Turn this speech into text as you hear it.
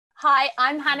Hi,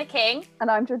 I'm Hannah King.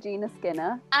 And I'm Georgina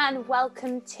Skinner. And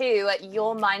welcome to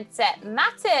Your Mindset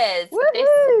Matters.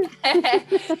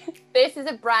 This is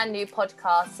a brand new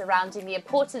podcast surrounding the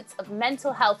importance of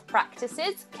mental health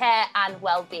practices, care and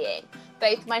well-being.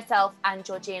 Both myself and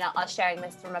Georgina are sharing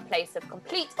this from a place of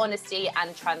complete honesty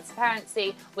and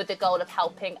transparency with the goal of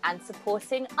helping and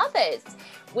supporting others.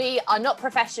 We are not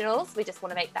professionals. We just want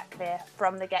to make that clear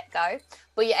from the get-go.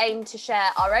 We aim to share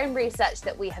our own research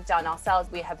that we have done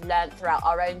ourselves, we have learned throughout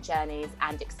our own journeys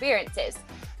and experiences.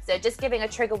 So just giving a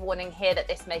trigger warning here that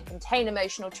this may contain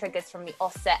emotional triggers from the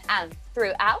offset and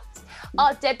throughout.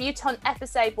 Our debutante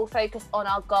episode will focus on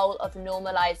our goal of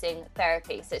normalising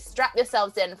therapy. So strap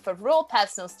yourselves in for raw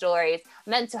personal stories,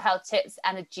 mental health tips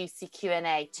and a juicy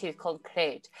Q&A to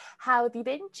conclude. How have you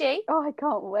been, G? Oh, I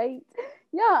can't wait.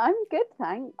 Yeah, I'm good,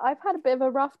 thanks. I've had a bit of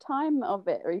a rough time of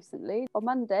it recently. On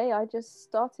Monday, I just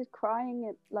started crying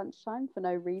at lunchtime for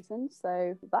no reason.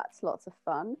 So that's lots of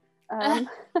fun. Yeah,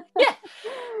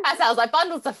 that sounds like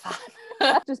bundles of fun.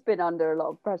 I've just been under a lot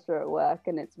of pressure at work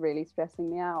and it's really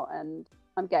stressing me out, and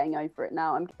I'm getting over it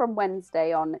now. From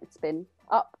Wednesday on, it's been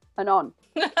up and on.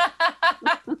 Well,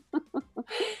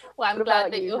 I'm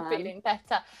glad that you're feeling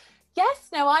better. Yes,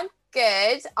 no, I'm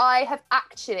good. I have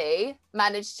actually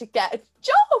managed to get a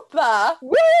job.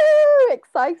 Woo!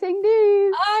 Exciting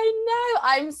news. I know.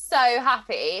 I'm so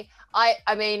happy. I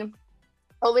mean,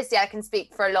 obviously I can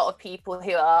speak for a lot of people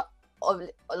who are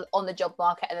on the job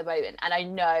market at the moment, and I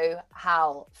know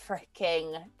how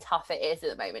freaking tough it is at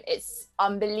the moment. It's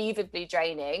unbelievably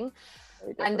draining,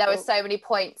 and there were so many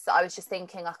points that I was just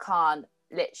thinking I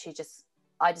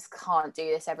just can't do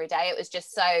this every day. It was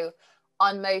just so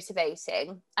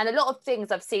unmotivating. And a lot of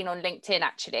things I've seen on LinkedIn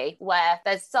actually, where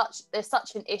there's such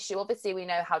an issue. Obviously we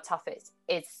know how tough it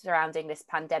is surrounding this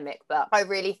pandemic, but I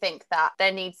really think that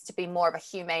there needs to be more of a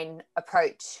humane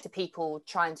approach to people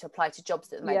trying to apply to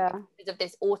jobs at the moment, because of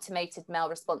this automated mail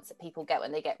response that people get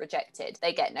when they get rejected.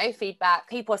 They get no feedback.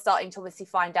 People are starting to obviously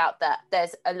find out that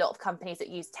there's a lot of companies that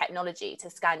use technology to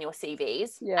scan your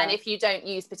CVs, and if you don't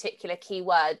use particular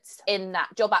keywords in that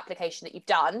job application that you've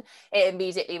done, it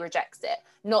immediately rejects it.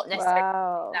 Not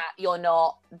necessarily that you're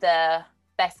not the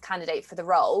best candidate for the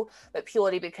role, but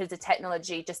purely because the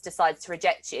technology just decides to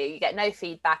reject you. You get no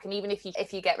feedback, and even if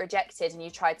you get rejected and you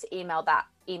try to email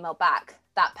back,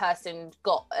 that person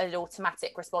got an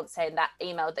automatic response saying that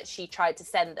email that she tried to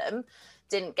send them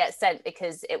didn't get sent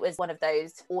because it was one of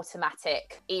those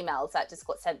automatic emails that just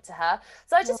got sent to her.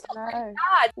 So I just felt really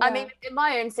bad. I mean, in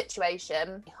my own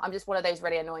situation, I'm just one of those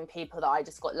really annoying people that I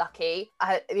just got lucky.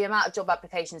 The amount of job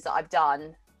applications that I've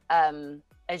done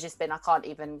has just been, I can't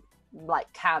even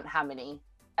count how many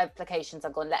applications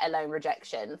I've got, let alone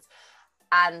rejections.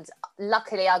 And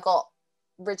luckily I got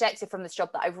rejected from this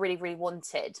job that I really, really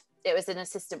wanted. It was an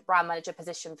assistant brand manager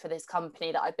position for this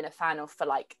company that I've been a fan of for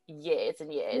years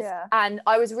and years. And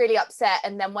I was really upset.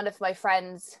 And then one of my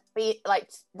friends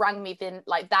rang me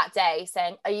that day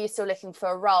saying, are you still looking for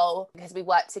a role? Because we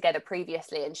worked together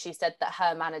previously, and she said that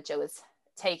her manager was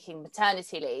taking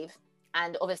maternity leave,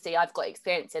 and obviously I've got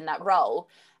experience in that role,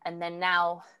 and then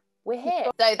now we're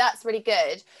here. So that's really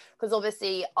good, because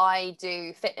obviously I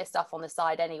do fitness stuff on the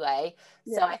side anyway.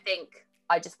 So I think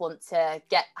I just want to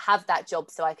have that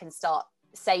job so I can start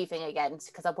saving again,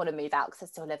 because I want to move out because I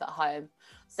still live at home.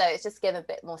 So it's just give a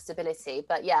bit more stability.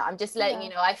 But yeah, I'm just letting you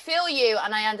know, I feel you,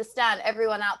 and I understand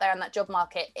everyone out there in that job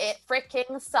market. It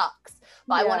freaking sucks.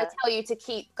 But I want to tell you to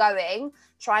keep going.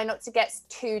 Try not to get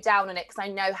too down on it, because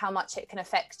I know how much it can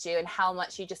affect you and how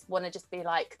much you just want to just be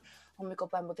like, oh my God,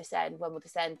 when will this end? When will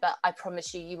this end? But I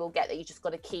promise you will get there. You just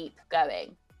got to keep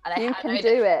going. And you can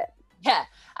do it. Yeah,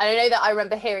 and I know that I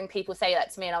remember hearing people say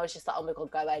that to me, and I was just like, oh my God,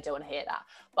 go away, I don't want to hear that.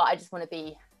 But I just want to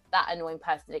be that annoying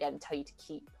person again and tell you to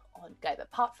keep on going. But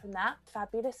apart from that,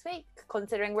 fabulous week,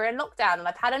 considering we're in lockdown and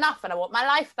I've had enough and I want my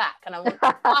life back and I want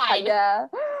to fine. Yeah,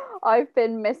 I've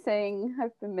been missing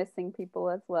people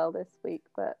as well this week,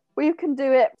 but we can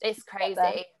do it. It's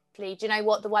crazy. Do you know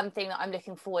what? The one thing that I'm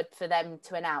looking forward for them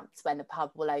to announce when the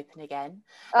pub will open again.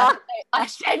 I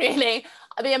genuinely,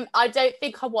 I don't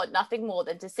think I want nothing more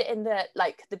than to sit in the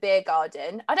beer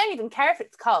garden. I don't even care if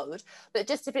it's cold, but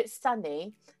just if it's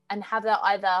sunny, and have that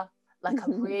either a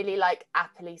really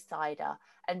appley cider,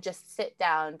 and just sit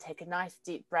down, take a nice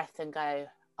deep breath and go,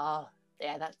 oh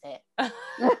yeah, that's it.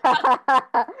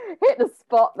 Hit the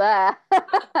spot there.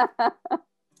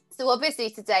 So obviously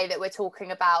today that we're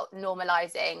talking about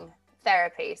normalising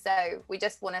therapy. So we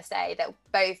just want to say that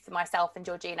both myself and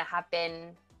Georgina have been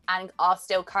and are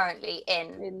still currently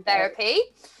in therapy.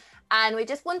 And we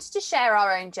just wanted to share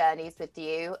our own journeys with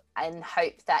you and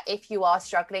hope that if you are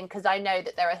struggling, because I know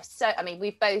that there are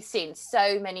we've both seen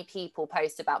so many people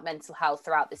post about mental health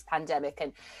throughout this pandemic,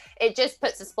 and it just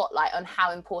puts a spotlight on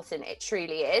how important it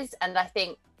truly is. And I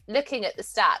think looking at the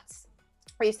stats,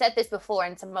 we've said this before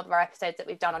in some of our episodes that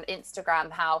we've done on Instagram,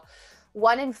 how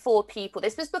 1 in 4 people,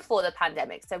 this was before the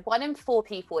pandemic, so 1 in 4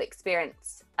 people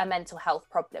experience a mental health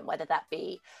problem, whether that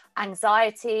be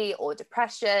anxiety or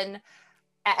depression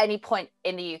at any point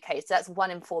in the UK. So that's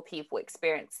 1 in 4 people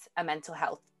experience a mental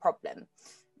health problem.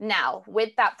 Now,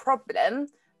 with that problem,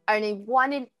 only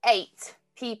 1 in 8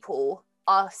 people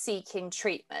are seeking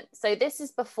treatment. So this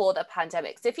is before the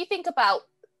pandemic. So if you think about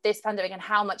this pandemic and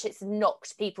how much it's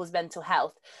knocked people's mental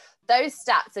health, those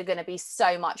stats are going to be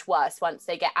so much worse once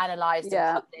they get analysed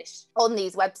and published on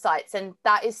these websites. And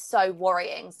that is so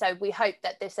worrying. So we hope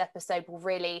that this episode will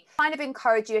really kind of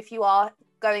encourage you if you are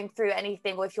going through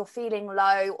anything, or if you're feeling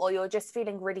low, or you're just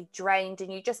feeling really drained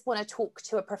and you just want to talk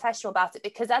to a professional about it,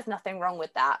 because there's nothing wrong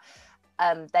with that.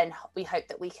 Then we hope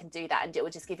that we can do that, and it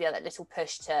will just give you that little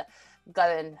push to go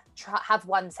and have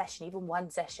one session, even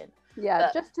one session.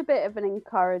 Just a bit of an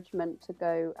encouragement to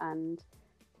go and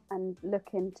look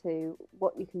into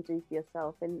what you can do for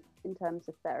yourself in terms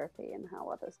of therapy and how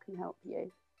others can help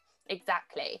you.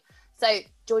 Exactly. So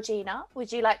Georgina,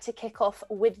 would you like to kick off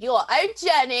with your own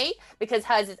journey? Because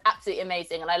hers is absolutely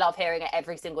amazing, and I love hearing it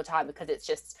every single time because it's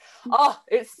just,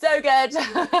 it's so good.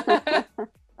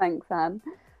 Thanks, Anne.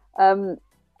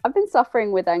 I've been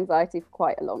suffering with anxiety for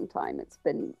quite a long time. It's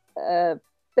been a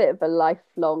bit of a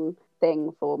lifelong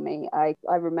thing for me. I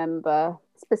remember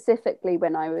specifically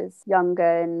when I was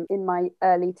younger and in my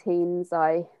early teens,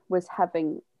 I was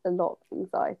having a lot of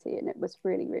anxiety, and it was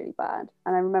really, really bad.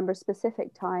 And I remember a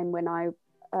specific time when I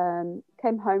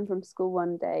came home from school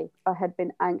one day. I had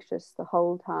been anxious the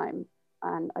whole time,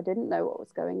 and I didn't know what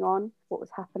was going on, what was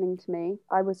happening to me.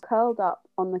 I was curled up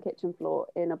on the kitchen floor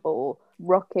in a ball,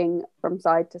 rocking from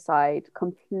side to side,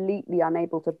 completely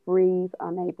unable to breathe,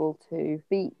 unable to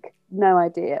speak, no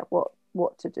idea what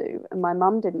to do. And my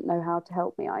mum didn't know how to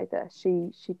help me either.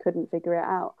 She couldn't figure it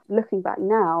out. Looking back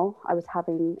now, I was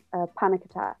having a panic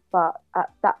attack, but at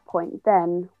that point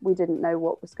then we didn't know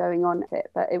what was going on with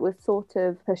it. But it was sort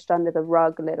of pushed under the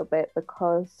rug a little bit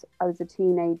because I was a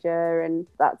teenager, and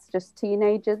that's just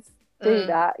teenagers do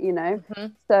that, you know.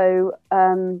 So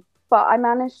but I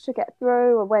managed to get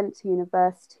through. I went to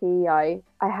university. I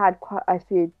had quite a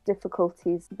few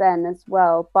difficulties then as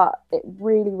well, but it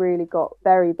really, really got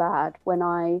very bad when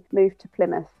I moved to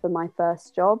Plymouth for my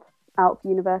first job out of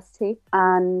university,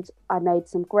 and I made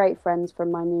some great friends from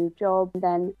my new job.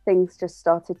 Then things just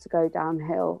started to go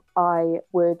downhill. I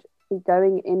would be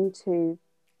going into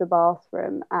the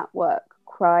bathroom at work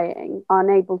crying,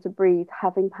 unable to breathe,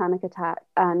 having panic attacks,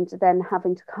 and then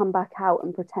having to come back out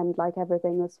and pretend like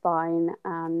everything was fine,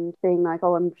 and being like,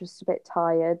 oh, I'm just a bit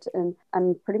tired. And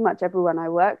pretty much everyone I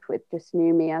worked with just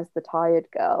knew me as the tired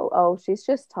girl. Oh, she's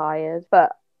just tired.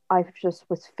 But I just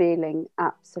was feeling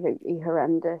absolutely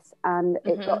horrendous, and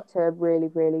it got to a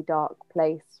really, really dark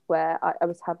place where I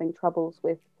was having troubles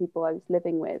with people I was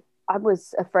living with. I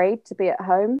was afraid to be at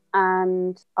home,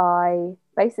 and I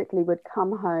basically would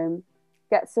come home,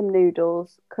 get some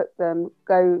noodles, cook them,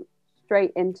 go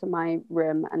straight into my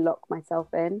room and lock myself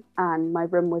in. And my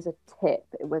room was a tip.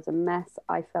 It was a mess.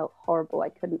 I felt horrible. I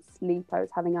couldn't sleep. I was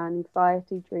having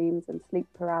anxiety dreams and sleep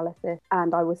paralysis,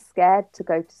 and I was scared to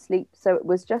go to sleep. So it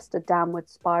was just a downward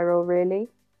spiral, really.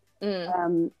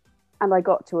 And I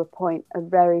got to a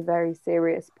very, very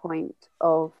serious point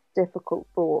of difficult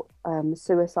thought,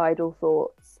 suicidal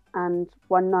thoughts. And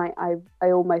one night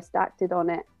I almost acted on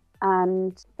it.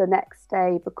 And the next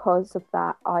day, because of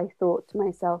that, I thought to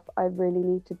myself, I really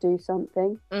need to do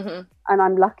something. And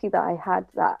I'm lucky that I had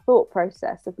that thought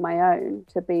process of my own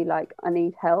to be like, I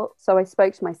need help. So I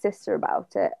spoke to my sister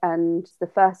about it, and the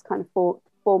first kind of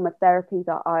form of therapy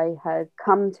that I had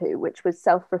come to, which was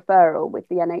self-referral with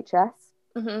the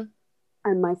NHS.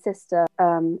 And my sister,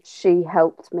 she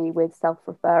helped me with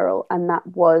self-referral, and that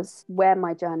was where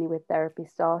my journey with therapy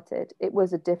started. It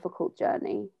was a difficult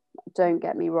journey. Don't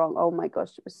get me wrong. Oh my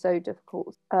gosh, it was so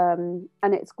difficult. And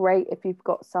it's great if you've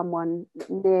got someone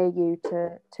near you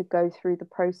to go through the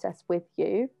process with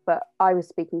you. But I was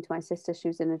speaking to my sister. She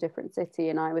was in a different city,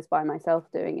 and I was by myself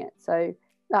doing it. So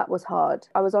that was hard.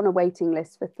 I was on a waiting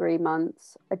list for 3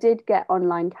 months. I did get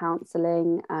online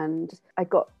counselling, and I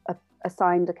got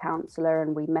assigned a counsellor,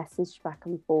 and we messaged back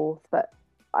and forth. But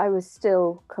I was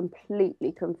still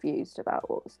completely confused about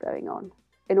what was going on.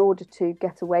 In order to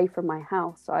get away from my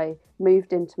house, I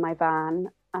moved into my van,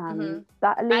 and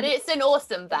and it's an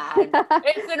awesome van.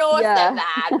 It's an awesome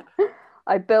van.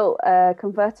 I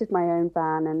converted my own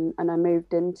van and I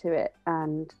moved into it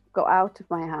and got out of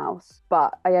my house.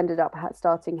 But I ended up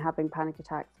starting having panic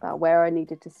attacks about where I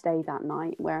needed to stay that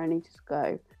night, where I needed to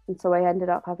go. And so I ended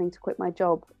up having to quit my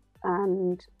job.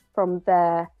 And from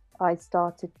there, I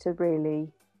started to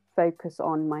really focus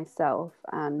on myself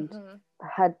and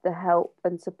had the help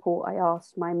and support. I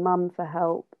asked my mum for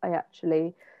help. I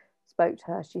actually spoke to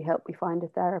her. She helped me find a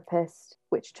therapist,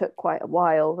 which took quite a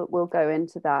while, but we'll go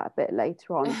into that a bit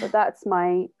later on. But that's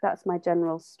my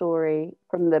general story,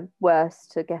 from the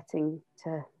worst to getting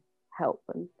to help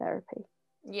and therapy.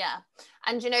 Yeah.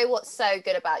 And you know what's so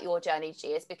good about your journey, G,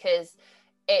 is because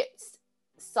it's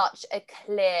such a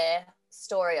clear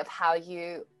story of how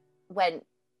you went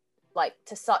like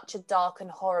to such a dark and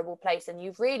horrible place, and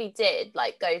you really did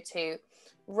like go to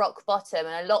rock bottom.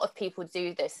 And a lot of people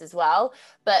do this as well,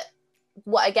 but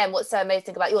what's so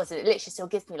amazing about yours is it literally still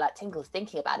gives me like tingles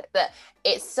thinking about it, but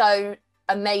it's so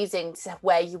amazing to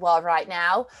where you are right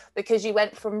now, because you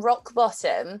went from rock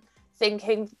bottom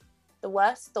thinking the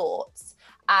worst thoughts,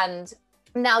 and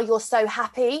now you're so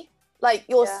happy, like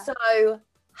you're so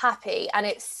happy, and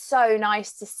it's so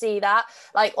nice to see that.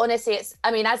 Like honestly, it's,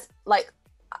 I mean, as like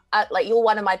you're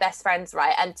one of my best friends,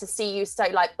 right? And to see you so,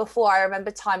 like, before, I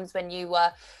remember times when you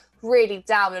were really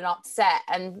down and upset,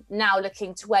 and now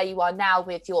looking to where you are now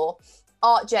with your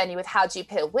art journey with How Do You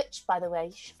Peel, which by the way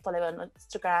you should follow on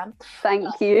Instagram.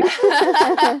 Thank you.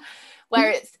 Where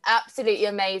it's absolutely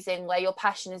amazing, where your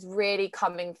passion is really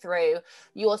coming through.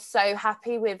 You're so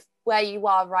happy with where you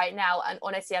are right now, and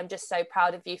honestly I'm just so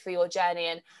proud of you for your journey.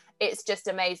 And it's just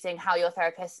amazing how your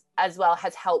therapist as well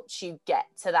has helped you get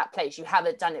to that place. You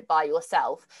haven't done it by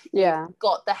yourself. You've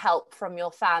got the help from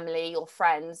your family, your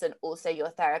friends, and also your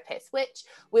therapist, which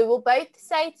we will both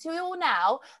say to you all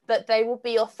now, but they will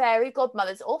be your fairy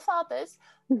godmothers or fathers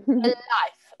for life.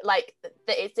 Like,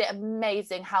 it's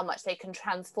amazing how much they can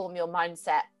transform your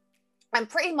mindset and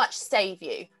pretty much save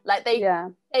you. Like, they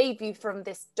save you from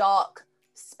this dark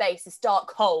space, this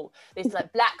dark hole, this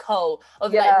like black hole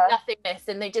of like nothingness,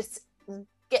 and they just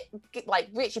get like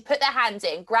literally put their hands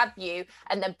in, grab you,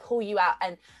 and then pull you out.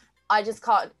 And I just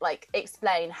can't like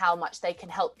explain how much they can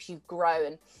help you grow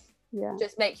and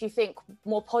just make you think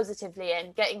more positively,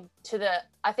 and getting to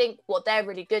I think what they're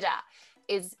really good at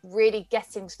is really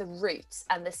getting to the roots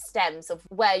and the stems of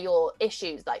where your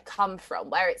issues like come from,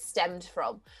 where it stemmed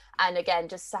from. And again,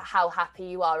 just how happy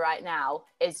you are right now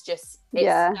is just,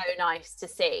 it's so nice to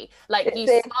see. Like you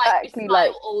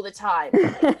smile all the time.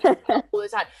 All the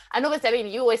time. And obviously, I mean,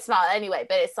 you always smile anyway,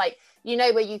 but it's like, you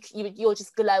know, where you're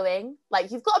just glowing.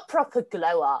 Like you've got a proper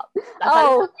glow up.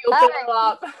 Like, glow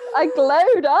up. I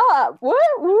glowed up.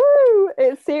 Woo!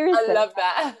 It's seriously. I love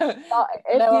that.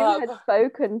 If you had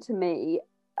spoken to me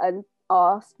and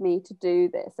asked me to do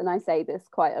this, and I say this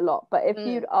quite a lot, but if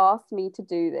you'd asked me to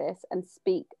do this and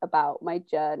speak about my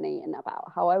journey and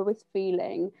about how I was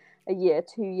feeling 2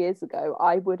 years ago,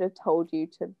 I would have told you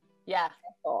to get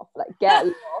off, like get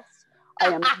lost.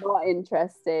 I am not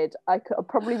interested. I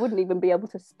probably wouldn't even be able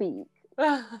to speak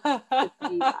to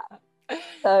see that.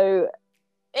 So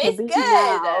it's good.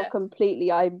 Now,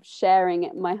 completely, I'm sharing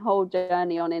it, my whole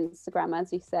journey on Instagram,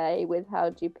 as you say, with How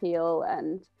Do You Peel,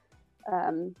 and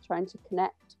trying to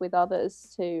connect with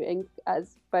others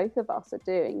as both of us are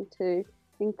doing, to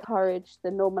encourage the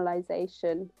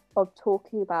normalization of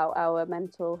talking about our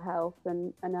mental health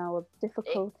and our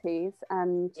difficulties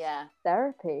and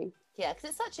therapy. Yeah,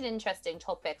 because it's such an interesting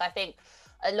topic. I think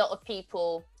a lot of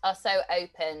people are so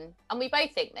open, and we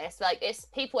both think this, like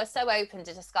people are so open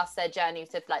to discuss their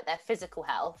journeys of like their physical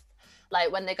health.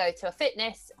 Like when they go to a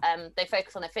fitness, they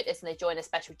focus on their fitness and they join a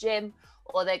special gym,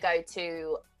 or they go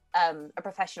to a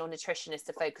professional nutritionist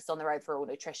to focus on their overall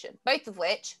nutrition, both of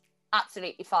which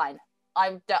absolutely fine.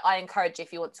 I encourage you,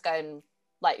 if you want to go and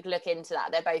like look into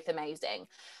that, they're both amazing.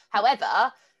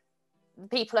 However,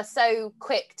 people are so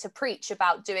quick to preach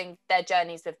about doing their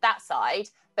journeys with that side,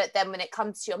 but then when it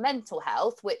comes to your mental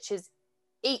health, which is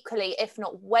equally, if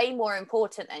not way more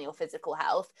important than your physical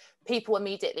health, people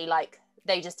immediately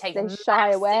they just take a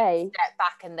shy away, step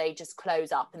back, and they just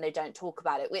close up and they don't talk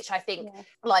about it, which I think,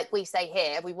 like we say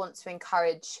here, we want to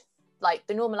encourage like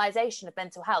the normalization of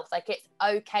mental health. Like it's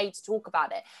okay to talk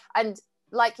about it. And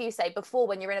like you say before,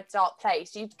 when you're in a dark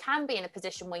place, you can be in a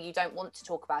position where you don't want to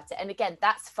talk about it. And again,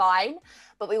 that's fine.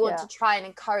 But we want to try and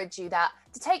encourage you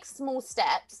to take small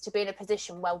steps to be in a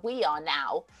position where we are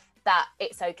now, that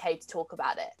it's okay to talk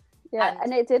about it. Yeah,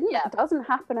 and it doesn't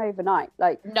happen overnight.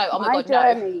 Like, no, oh my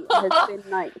journey has been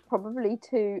like probably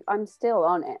I'm still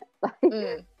on it.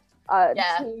 Like,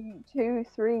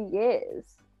 2-3 years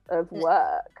of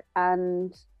work,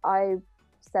 and I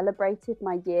celebrated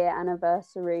my year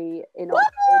anniversary in Woo!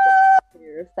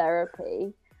 October of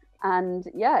therapy, and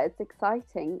yeah, it's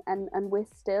exciting, and we're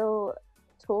still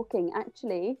talking.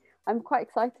 Actually, I'm quite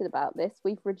excited about this.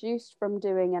 We've reduced from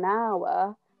doing an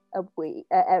hour a week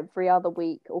every other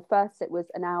week, or first it was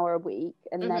an hour a week,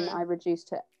 and then I reduced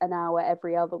to an hour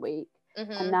every other week,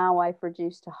 and now I've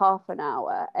reduced to half an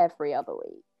hour every other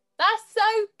week. That's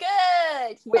so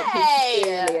good. Which Yay!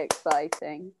 is really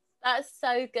exciting. That's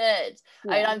so good.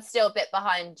 Yeah. I mean, I'm still a bit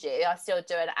behind you. I still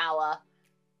do an hour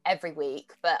every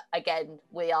week, but again,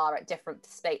 we are at different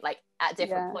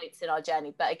points in our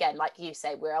journey. But again, like you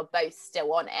say, we are both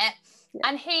still on it. Yeah.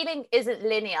 And healing isn't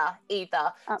linear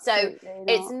either. Absolutely so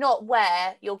it's not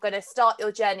where you're going to start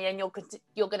your journey and you're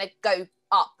going to go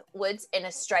upwards in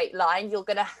a straight line. You're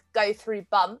going to go through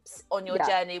bumps on your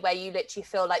journey where you literally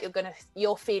feel like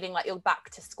you're feeling like you're back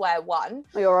to square one.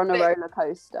 You're on a roller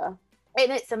coaster.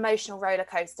 And it's emotional roller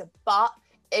coaster, but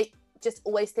just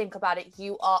always think about it.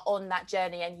 You are on that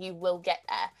journey and you will get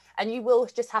there, and you will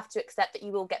just have to accept that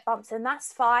you will get bumps, and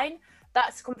that's fine.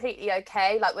 That's completely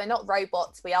okay. Like, we're not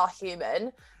robots, we are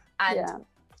human. And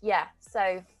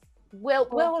so we'll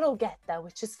all get there,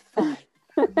 which is fine.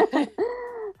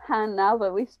 And now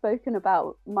that we've spoken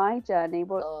about my journey,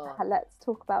 let's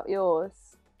talk about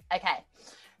yours. Okay,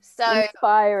 so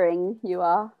inspiring you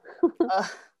are.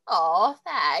 Oh,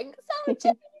 thanks.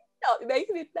 Not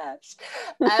making me blush.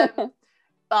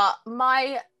 But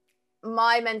my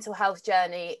mental health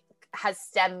journey has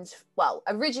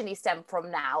originally stemmed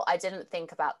from now. I didn't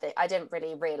think about this. I didn't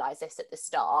really realize this at the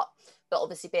start, but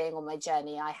obviously being on my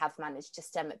journey, I have managed to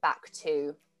stem it back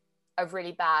to a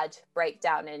really bad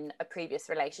breakdown in a previous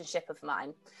relationship of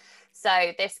mine.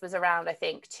 So this was around, I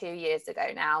think, 2 years ago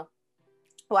now,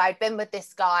 where I'd been with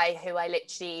this guy who I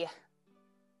literally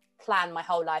planned my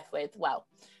whole life with. Well,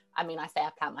 I mean, I say I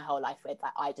planned my whole life with,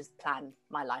 like, I just planned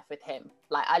my life with him.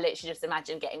 Like, I literally just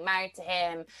imagined getting married to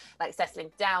him, like settling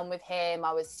down with him.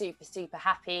 I was super, super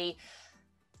happy.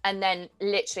 And then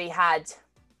literally had,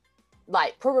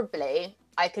 like, probably,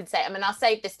 I could say, I mean, I'll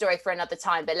save this story for another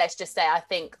time, but let's just say I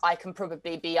think I can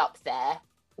probably be up there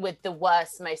with the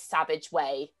worst, most savage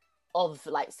way of,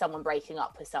 like, someone breaking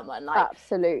up with someone. Like,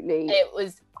 absolutely, it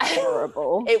was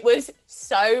horrible. It was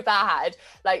so bad,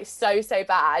 like so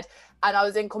bad, and I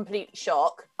was in complete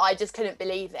shock. I just couldn't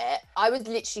believe it. I was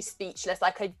literally speechless.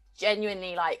 Like, I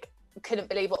genuinely, like, couldn't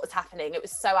believe what was happening. It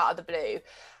was so out of the blue,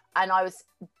 and I was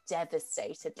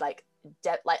devastated. Like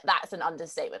that's an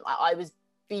understatement. Like, I was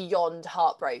beyond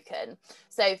heartbroken.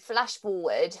 So flash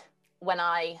forward, when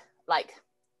I, like,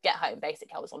 get home,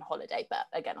 basically I was on holiday, but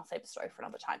again, I'll save the story for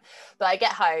another time. But I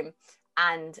get home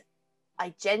and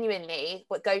I genuinely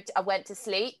I went to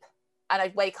sleep and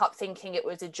I'd wake up thinking it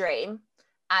was a dream,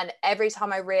 and every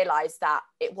time I realized that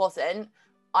it wasn't,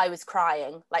 I was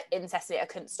crying, like, incessantly. I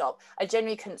couldn't stop. I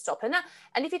genuinely couldn't stop. And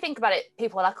if you think about it,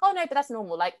 people are like, oh no, but that's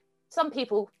normal. Like, some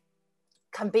people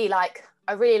can be like,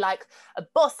 I really like a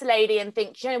boss lady and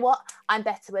think, you know what, I'm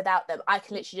better without them. I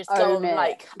can literally just go on,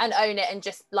 like, and own it and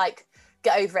just, like,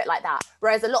 get over it like that.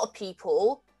 Whereas a lot of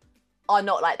people are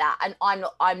not like that, and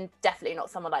I'm definitely not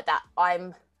someone like that.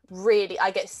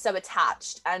 I get so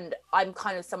attached, and I'm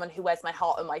kind of someone who wears my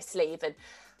heart on my sleeve, and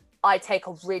I take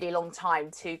a really long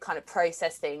time to kind of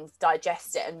process things,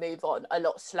 digest it, and move on a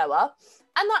lot slower.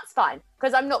 And that's fine,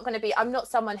 because I'm not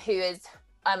someone who is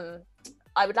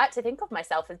I would like to think of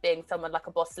myself as being someone like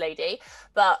a boss lady,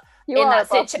 but you are a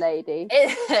boss lady.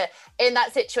 In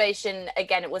that situation,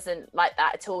 again, it wasn't like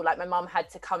that at all. Like, my mum had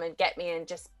to come and get me and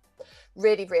just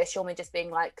really reassure me, just being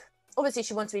like, obviously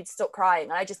she wanted me to stop crying,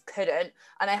 and I just couldn't.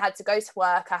 And I had to go to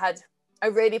work. I had a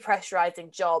really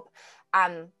pressurizing job,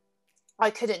 and I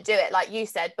couldn't do it. Like you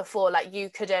said before, like, you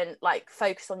couldn't, like,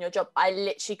 focus on your job. I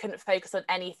literally couldn't focus on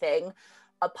anything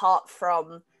apart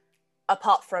from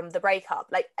the breakup.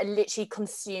 Like, I literally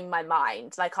consumed my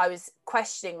mind. Like, I was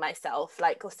questioning myself.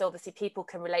 Like, also, obviously people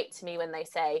can relate to me when they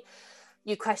say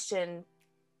you question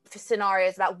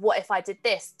scenarios about, what if I did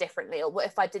this differently, or what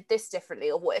if I did this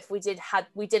differently, or what if we didn't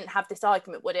have this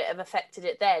argument, would it have affected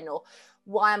it then? Or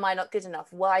why am I not good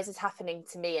enough? Why is this happening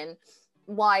to me? And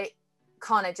why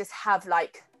can't I just have,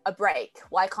 like, a break?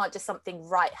 Why can't just something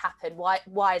right happen?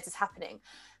 Why is this happening?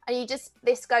 And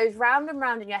this goes round and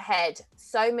round in your head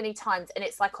so many times, and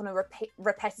it's like on a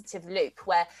repetitive loop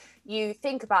where you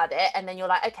think about it, and then you're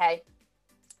like, okay,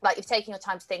 like, you've taken your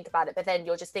time to think about it, but then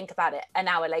you'll just think about it an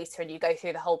hour later and you go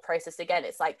through the whole process again.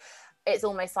 It's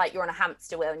almost like you're on a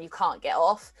hamster wheel and you can't get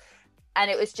off. And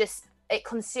it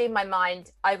consumed my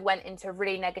mind. I went into a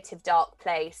really negative, dark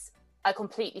place. I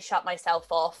completely shut myself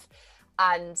off,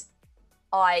 and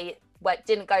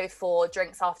didn't go for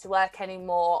drinks after work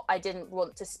anymore. I didn't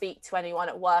want to speak to anyone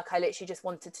at work. I literally just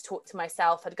wanted to talk to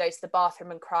myself. I'd go to the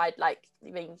bathroom and cried like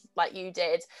you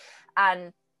did.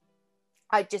 And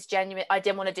I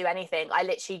didn't want to do anything. I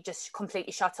literally just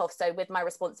completely shut off. So with my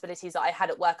responsibilities that I had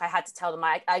at work, I had to tell them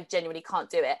I genuinely can't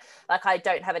do it. Like, I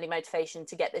don't have any motivation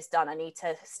to get this done. I need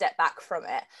to step back from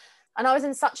it. And I was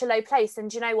in such a low place. And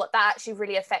do you know what? That actually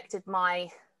really affected my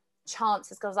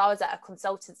chances, because I was at a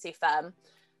consultancy firm,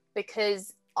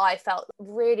 because I felt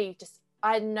really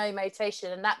I had no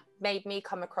motivation, and that made me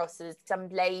come across as some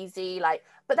lazy,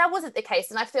 but that wasn't the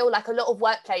case. And I feel like a lot of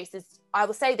workplaces, I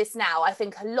will say this now, I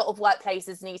think a lot of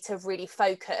workplaces need to really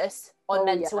focus on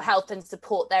mental health and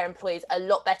support their employees a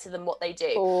lot better than what they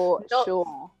do. For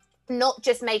sure. Not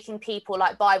just making people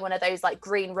buy one of those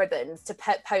green ribbons to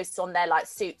post on their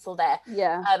suits or their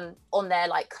on their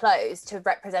clothes to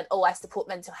represent, oh, I support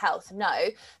mental health. No,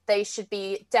 they should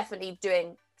be definitely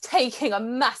taking a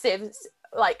massive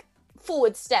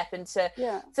forward step into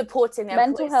supporting their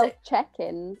mental health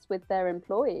check-ins with their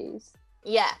employees.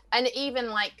 And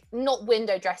even not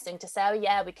window dressing to say, oh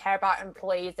yeah, we care about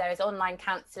employees, there is online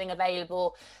counselling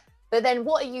available. But then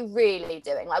what are you really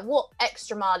doing? What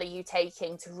extra mile are you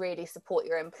taking to really support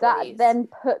your employees? That then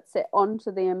puts it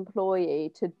onto the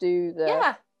employee to do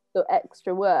the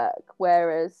extra work,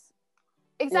 whereas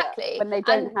exactly when they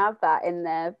don't have that in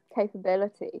their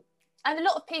capability. And a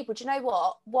lot of people, do you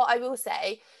know what I will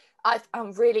say, I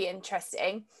found really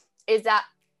interesting, is that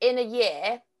in a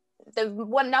year, the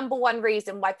number one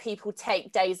reason why people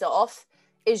take days off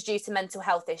is due to mental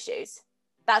health issues.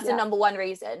 That's the number one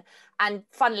reason. And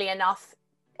funnily enough,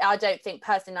 I don't think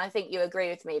personally, I think you agree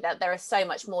with me that there is so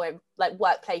much more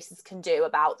workplaces can do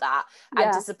about that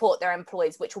and to support their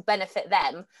employees, which will benefit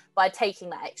them by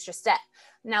taking that extra step.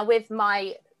 Now, with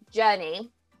my journey,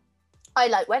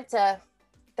 I went to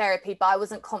therapy, but I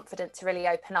wasn't confident to really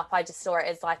open up. I just saw it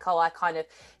as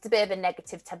it's a bit of a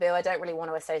negative taboo. I don't really want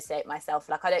to associate myself.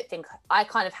 I don't think, I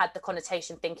kind of had the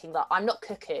connotation thinking that I'm not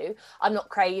cuckoo, I'm not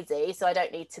crazy, so I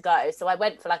don't need to go. So I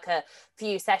went for a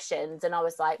few sessions, and I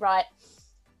was like, right,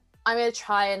 I'm going to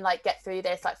try and get through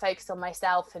this, focus on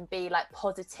myself and be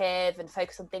positive and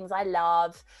focus on things I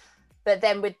love. But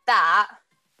then with that,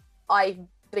 I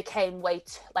became way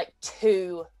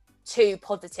too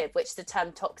positive, which is the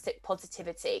term toxic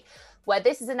positivity, where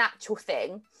this is an actual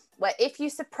thing where if you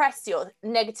suppress your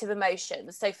negative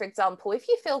emotions, so for example, if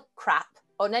you feel crap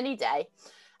on any day,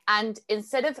 and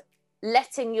instead of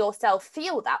letting yourself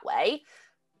feel that way,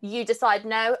 you decide,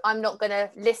 no, I'm not going to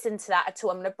listen to that at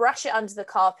all. I'm going to brush it under the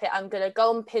carpet. I'm going to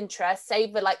go on Pinterest,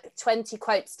 save 20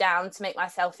 quotes down to make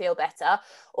myself feel better,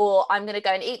 or I'm going to go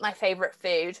and eat my favorite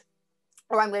food,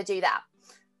 or I'm going to do that.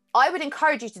 I would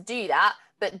encourage you to do that,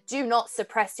 but do not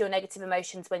suppress your negative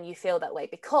emotions when you feel that way,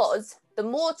 because the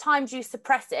more times you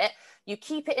suppress it, you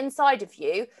keep it inside of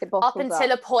you up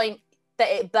until a point that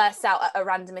it bursts out at a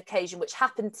random occasion, which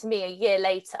happened to me a year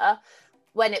later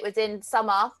when it was in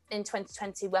summer in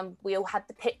 2020, when we all had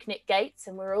the picnic gates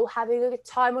and we were all having a good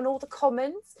time on all the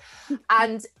commons.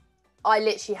 And I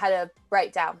literally had a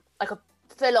breakdown, a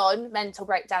full-on mental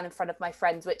breakdown in front of my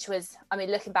friends, which was,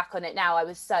 looking back on it now, I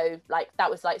was so that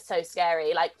was so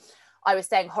scary. I was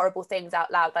saying horrible things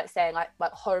out loud, saying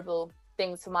horrible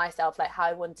things for myself, how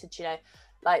I wanted to,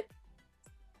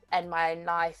 end my own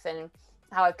life and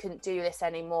how I couldn't do this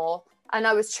anymore. And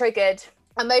I was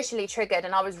emotionally triggered,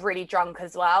 and I was really drunk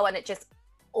as well. And it just,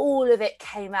 all of it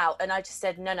came out. And I just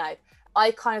said, no.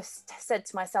 I kind of said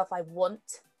to myself, I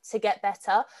want to get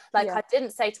better. I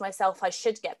didn't say to myself, I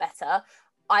should get better.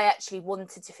 I actually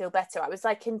wanted to feel better. I was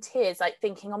in tears,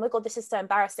 thinking, oh my God, this is so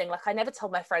embarrassing. I never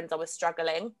told my friends I was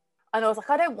struggling. And I was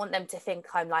I don't want them to think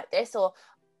I'm like this, or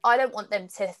I don't want them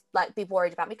to be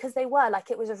worried about me, because they were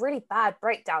it was a really bad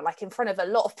breakdown, in front of a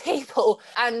lot of people.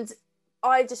 And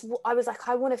I was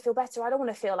I want to feel better. I don't want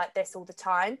to feel like this all the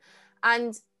time.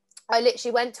 And I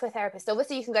literally went to a therapist.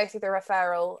 Obviously, you can go through the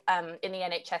referral in the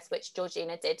NHS, which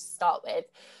Georgina did to start with.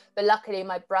 But luckily,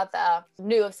 my brother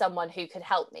knew of someone who could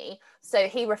help me. So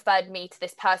he referred me to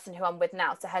this person who I'm with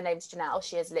now. So her name's Janelle.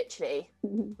 She is literally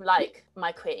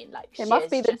my queen. It must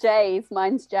be the J's.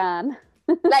 Mine's Jan.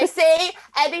 See,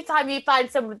 anytime you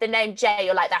find someone with the name Jay,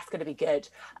 you're that's going to be good.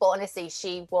 But honestly,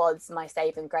 she was my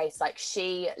saving grace.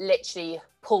 She literally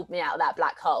pulled me out of that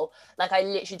black hole. I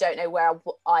literally don't know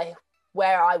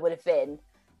where I would have been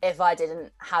if I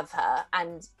didn't have her.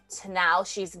 And to now,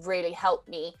 she's really helped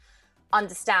me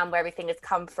understand where everything has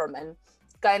come from. And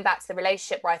going back to the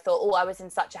relationship where I thought, I was in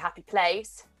such a happy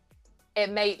place, it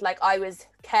made I was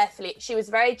she was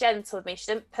very gentle with me. She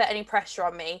didn't put any pressure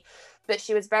on me, but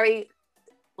she was very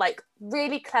like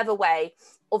really clever way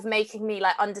of making me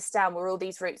like understand where all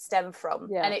these roots stem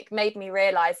from. And it made me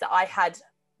realize that I had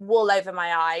wool over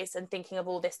my eyes and thinking of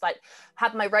all this, like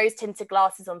had my rose tinted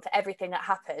glasses on for everything that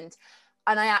happened.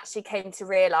 And I actually came to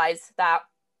realize that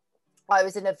I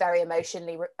was in a very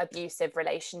emotionally abusive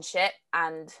relationship,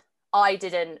 and I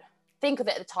didn't think of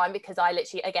it at the time because I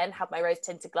literally, again, had my rose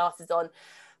tinted glasses on,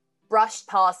 brushed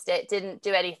past it, didn't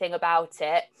do anything about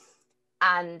it.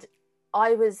 And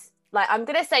I was like, I'm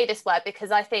going to say this word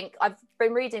because I think I've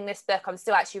been reading this book. I'm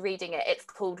still actually reading it. It's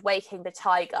called Waking the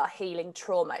Tiger, Healing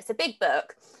Trauma. It's a big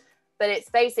book, but it's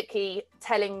basically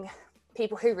telling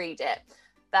people who read it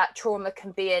that trauma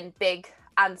can be in big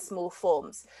and small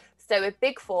forms. So with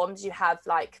big forms, you have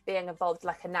like being involved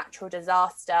like a natural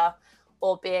disaster,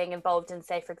 or being involved in,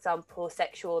 say, for example,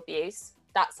 sexual abuse.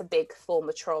 That's a big form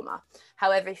of trauma.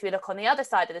 However, if you look on the other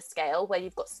side of the scale, where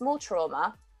you've got small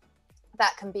trauma,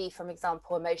 that can be, for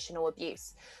example, emotional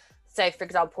abuse. So, for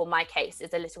example, my case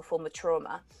is a little form of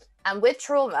trauma. And with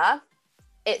trauma,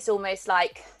 it's almost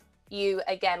like you,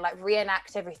 again, like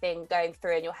reenact everything going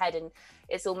through in your head. And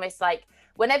it's almost like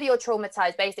whenever you're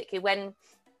traumatized, basically, when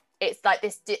it's like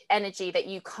this energy that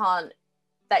you can't,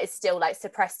 that is still like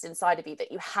suppressed inside of you, that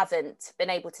you haven't been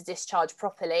able to discharge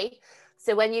properly.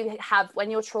 So when you're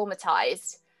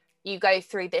traumatized, you go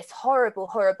through this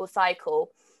horrible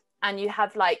cycle, and you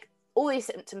have like all these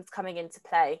symptoms coming into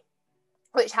play,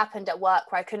 which happened at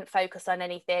work, where I couldn't focus on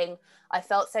anything. I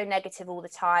felt so negative all the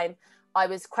time. I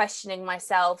was questioning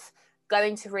myself,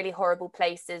 going to really horrible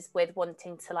places with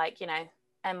wanting to, like, you know,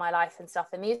 end my life and stuff.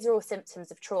 And these are all symptoms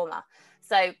of trauma.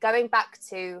 So going back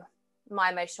to my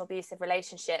emotional abusive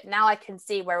relationship, now I can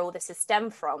see where all this has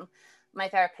stemmed from. My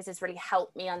therapist has really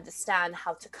helped me understand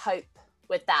how to cope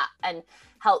with that, and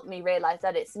helped me realize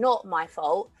that it's not my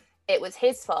fault, it was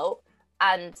his fault.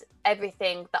 And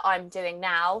everything that I'm doing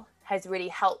now has really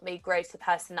helped me grow to the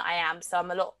person that I am. So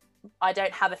I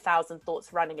don't have 1,000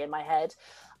 thoughts running in my head.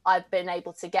 I've been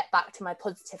able to get back to my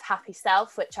positive, happy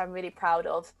self, which I'm really proud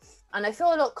of. And I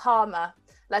feel a lot calmer.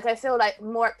 Like, I feel like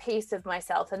more at peace with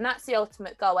myself. And that's the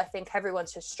ultimate goal I think everyone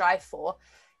should strive for,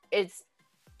 is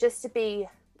just to be,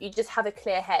 you just have a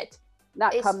clear head.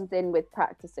 That comes in with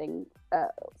practicing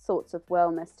sorts of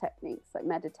wellness techniques like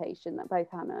meditation that both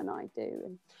Hannah and I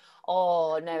do.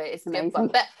 Oh no, it is a good one.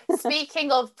 But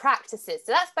speaking of practices,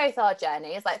 so that's both our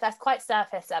journeys. Like, that's quite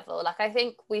surface level. Like, I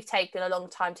think we've taken a long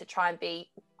time to try and be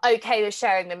okay with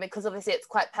sharing them, because obviously it's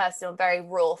quite personal and very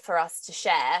raw for us to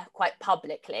share quite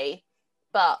publicly.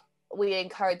 But we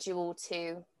encourage you all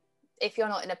to, if you're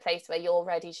not in a place where you're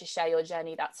ready to share your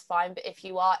journey, that's fine. But if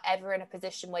you are ever in a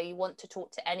position where you want to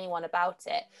talk to anyone about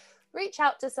it, reach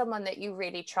out to someone that you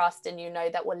really trust and you know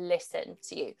that will listen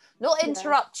to you, not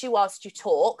interrupt you whilst you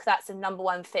talk. That's the number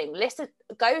one thing. Listen,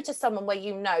 go to someone where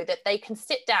you know that they can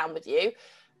sit down with you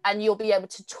and you'll be able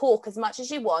to talk as much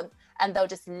as you want, and they'll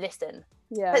just listen.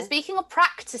 But speaking of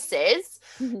practices,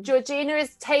 Georgina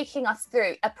is taking us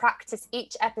through a practice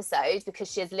each episode,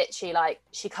 because she is literally like,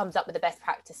 she comes up with the best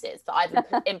practices that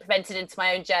I've implemented into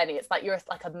my own journey. It's like you're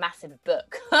like a massive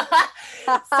book.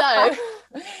 So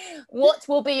what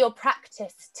will be your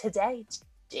practice today,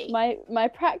 G? My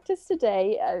practice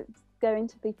today is going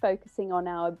to be focusing on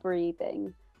our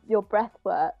breathing. Your breath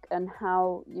work and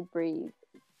how you breathe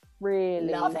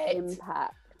really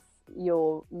impacts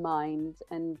your mind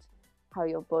and how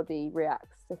your body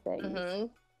reacts to things.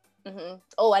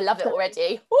 Oh, I love it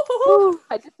already.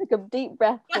 I just took a deep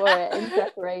breath for it in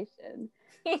preparation.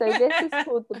 So this is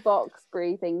called the box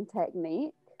breathing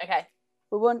technique. Okay.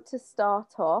 We want to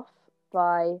start off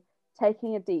by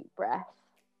taking a deep breath,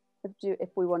 if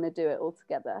we want to do it all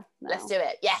together now. Let's do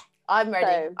it. Yeah, I'm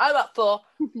ready. So, I'm up for.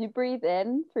 You breathe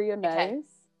in through your nose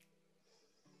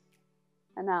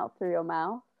and out through your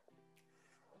mouth.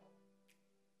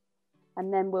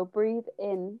 And then we'll breathe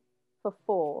in for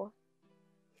 4,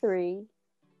 3,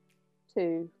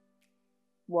 2,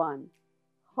 1.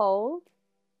 Hold.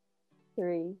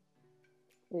 3,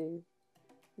 2,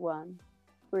 1.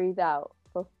 Breathe out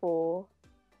for 4,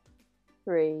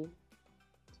 3,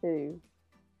 2,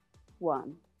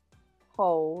 1.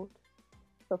 Hold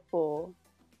for 4,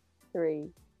 3,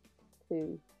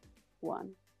 2, 1.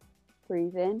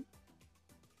 Breathe in.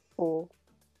 4,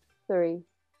 3,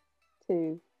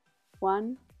 2,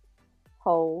 1.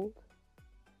 Hold.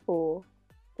 4,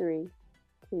 3,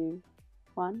 2,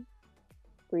 1.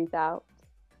 Breathe out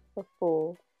for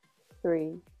 4,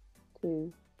 3,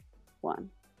 2, 1.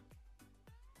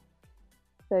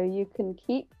 So you can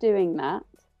keep doing that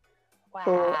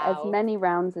for as many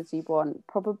rounds as you want.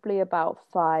 Probably about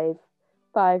five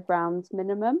rounds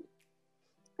minimum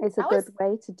is a good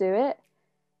way to do it.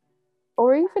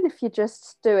 or even if you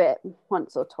just do it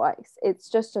once or twice, it's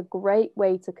just a great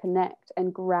way to connect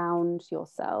and ground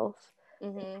yourself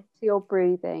to your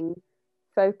breathing.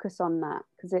 Focus on that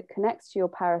because it connects to your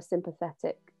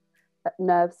parasympathetic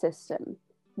nerve system,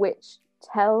 which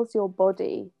tells your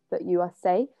body that you are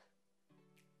safe.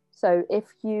 So if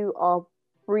you are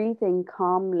breathing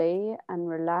calmly and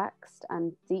relaxed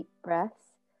and deep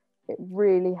breaths, it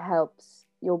really helps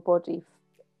your body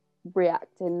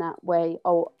react in that way.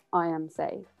 Oh, I am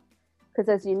safe. Because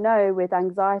as you know, with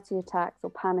anxiety attacks or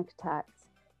panic attacks,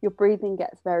 your breathing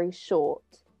gets very short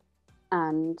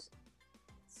and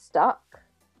stuck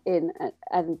in,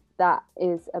 and that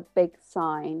is a big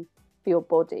sign for your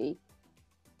body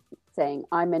saying,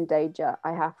 I'm in danger,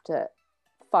 I have to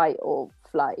fight or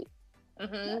flight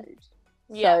mode.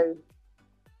 So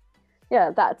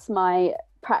yeah, that's my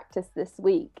practice this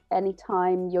week.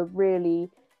 Anytime you're really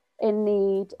in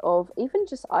need of, even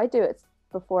just, I do it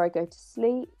before I go to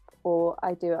sleep, or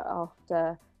I do it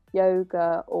after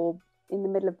yoga, or in the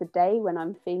middle of the day when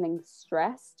I'm feeling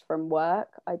stressed from work,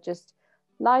 I just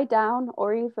lie down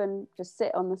or even just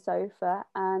sit on the sofa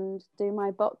and do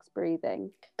my box breathing.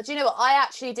 Do you know what? I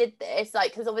actually did this,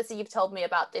 like, because obviously you've told me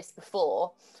about this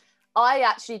before. I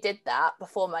actually did that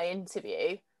before my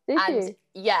interview. Did you?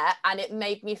 Yeah, and it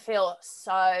made me feel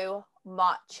so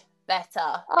much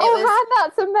better.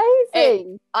 That's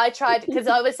amazing. I tried, because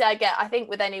obviously I think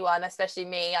with anyone, especially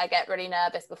me, I get really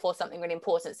nervous before something really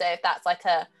important. So if that's like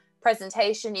a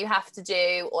presentation you have to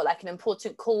do, or like an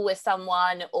important call with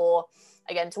someone, or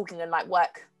again talking in like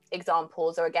work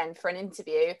examples, or again for an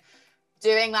interview,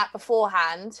 doing that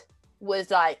beforehand was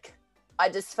like, I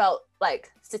just felt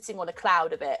like sitting on a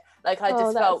cloud a bit. Like I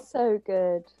just felt so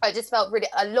good. I just felt really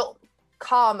a lot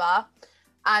calmer,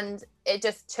 and it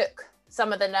just took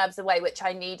some of the nerves away, which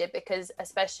I needed, because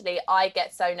especially I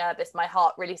get so nervous, my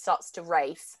heart really starts to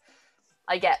race.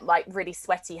 I get like really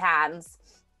sweaty hands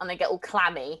and they get all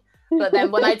clammy. But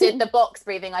then when I did the box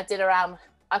breathing, I did around,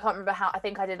 I can't remember how, I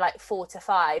think I did like 4 to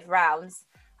 5 rounds,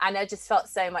 and I just felt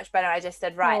so much better. I just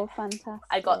said, right, fantastic.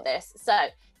 I got this. So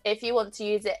if you want to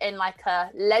use it in like a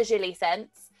leisurely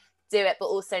sense, do it, but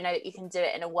also know that you can do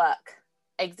it in a work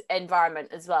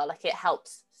environment as well. Like it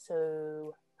helps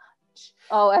so much.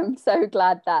 Oh, I'm so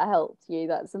glad that helped you.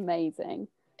 That's amazing.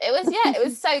 It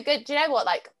was so good. Do you know what?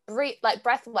 Like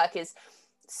breath work is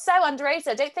so underrated.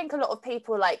 I don't think a lot of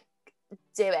people like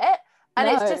do it. And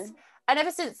it's just, and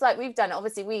ever since like we've done it,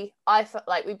 obviously I felt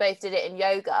like we both did it in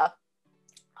yoga.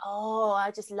 Oh,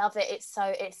 I just love it. It's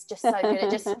just so good.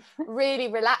 It just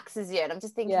really relaxes you. And I'm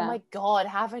just thinking, oh my God,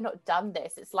 have I not done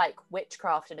this? It's like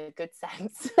witchcraft in a good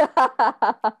sense.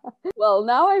 Well,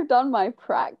 now I've done my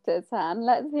practice, Han.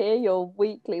 Let's hear your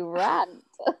weekly rant.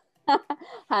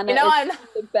 Hannah, you know, I'm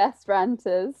the best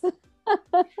ranters.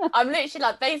 I'm literally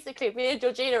like, basically me and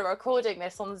Georgina are recording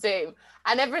this on Zoom,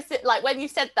 and ever since, like when you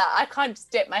said that, I kind of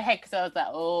just dipped my head because I was like,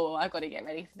 oh, I've got to get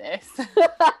ready for this.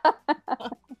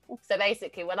 So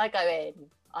basically when I go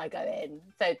in.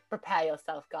 So prepare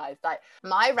yourself, guys. Like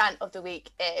my rant of the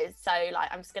week is, so like,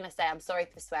 I'm just going to say, I'm sorry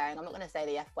for swearing. I'm not going to say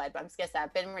the F word, but I'm just going to say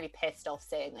I've been really pissed off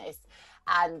seeing this.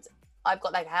 And I've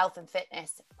got like a health and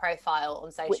fitness profile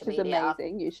on social media. Which is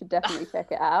amazing. You should definitely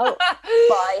check it out.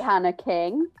 By Hannah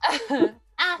King.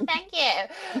 Thank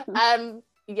you.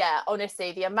 Yeah,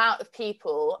 honestly, the amount of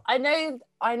people, I know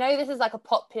this is like a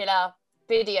popular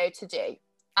video to do,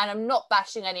 and I'm not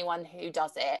bashing anyone who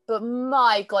does it, but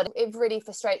my God, it really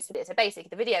frustrates me. So basically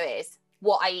the video is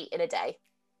what I eat in a day.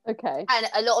 Okay. And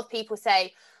a lot of people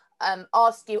say,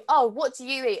 ask you, oh, what do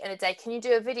you eat in a day? Can you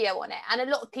do a video on it? And a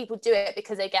lot of people do it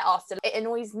because they get asked. It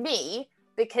annoys me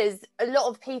because a lot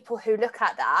of people who look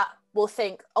at that will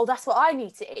think, oh, that's what I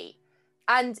need to eat.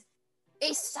 And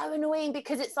it's so annoying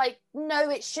because it's like, no,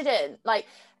 it shouldn't. Like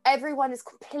everyone is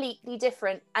completely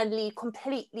different and lead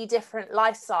completely different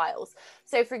lifestyles.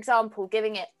 So for example,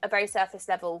 giving it a very surface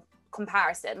level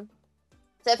comparison.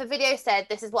 So if a video said,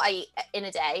 this is what I eat in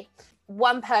a day,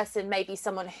 one person may be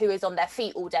someone who is on their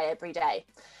feet all day, every day.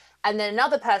 And then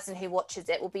another person who watches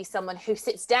it will be someone who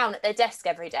sits down at their desk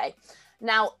every day.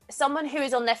 Now, someone who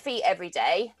is on their feet every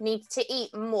day needs to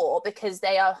eat more because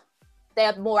they are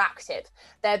more active.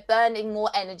 They're burning more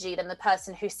energy than the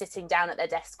person who's sitting down at their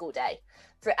desk all day.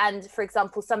 For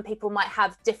example, some people might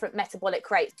have different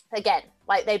metabolic rates. Again,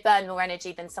 like they burn more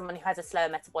energy than someone who has a slower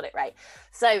metabolic rate.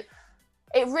 So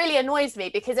it really annoys me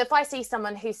because if I see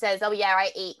someone who says, oh yeah,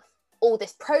 I eat all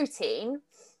this protein,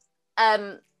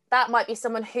 that might be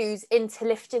someone who's into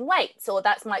lifting weights, or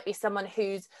that might be someone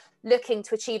who's looking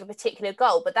to achieve a particular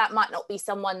goal, but that might not be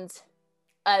someone's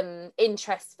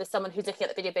interest for someone who's looking at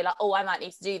the video, be like, oh, I might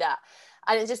need to do that.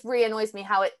 And it just really annoys me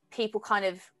how people kind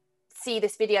of see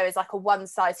this video as like a one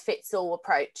size fits all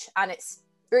approach. And it's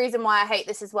the reason why I hate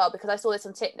this as well, because I saw this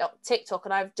on TikTok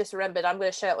and I've just remembered I'm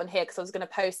going to show it on here because I was going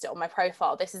to post it on my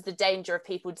profile. This is the danger of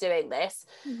people doing this.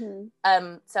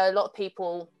 So a lot of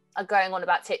people are going on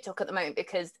about TikTok at the moment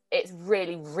because it's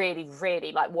really, really,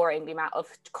 really like worrying the amount of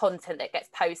content that gets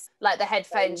posted, like the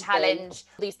headphone challenge.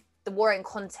 The worrying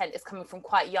content is coming from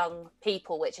quite young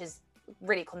people, which is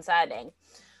really concerning.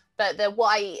 But the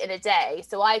what I eat in a day,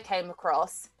 so I came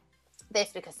across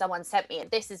this because someone sent me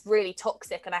it. This is really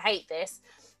toxic and I hate this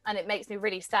and it makes me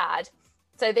really sad.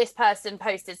 So this person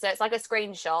posted, so it's like a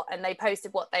screenshot, and they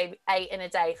posted what they ate in a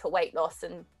day for weight loss.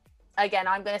 And again,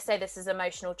 I'm going to say this is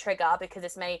emotional trigger because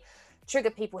this may trigger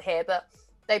people here, but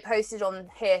they posted on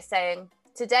here saying,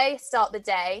 today, start the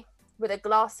day with a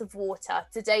glass of water.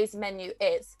 Today's menu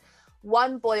is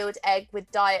 1 boiled egg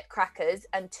with diet crackers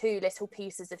and 2 little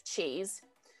pieces of cheese.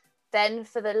 Then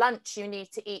for the lunch, you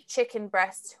need to eat chicken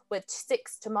breast with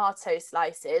 6 tomato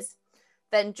slices.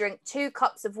 Then drink 2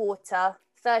 cups of water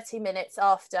 30 minutes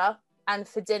after. And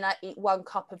for dinner, eat 1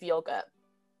 cup of yogurt.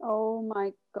 Oh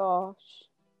my gosh.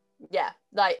 Yeah,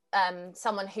 like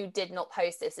someone who did not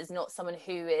post this is not someone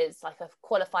who is like a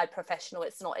qualified professional.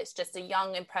 It's just a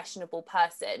young, impressionable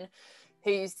person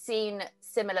who's seen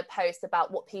similar posts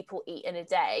about what people eat in a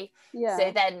day.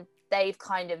 So then they've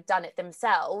kind of done it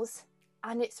themselves,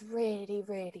 and it's really,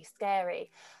 really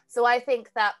scary. So I think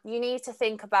that you need to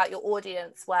think about your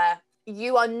audience where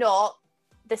you are not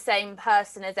the same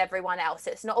person as everyone else.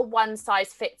 It's not a one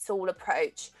size fits all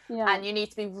approach. And you need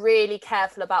to be really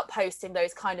careful about posting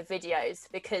those kind of videos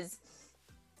because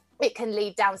it can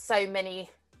lead down so many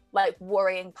like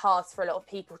worrying paths for a lot of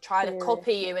people trying to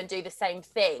copy you and do the same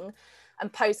thing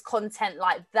and post content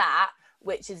like that,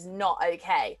 which is not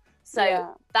okay.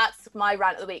 So that's my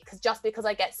rant of the week, because just because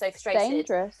I get so frustrated.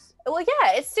 Dangerous. Well,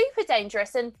 yeah, it's super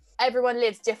dangerous, and everyone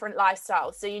lives different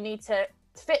lifestyles, so you need to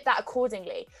fit that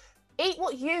accordingly. Eat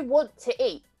what you want to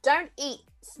eat. Don't eat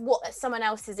what someone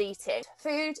else is eating.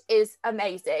 Food is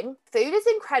amazing. Food is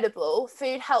incredible.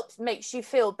 Food makes you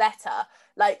feel better.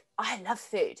 Like, I love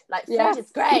food. Like, food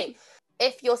is great.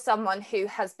 If you're someone who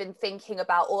has been thinking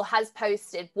about or has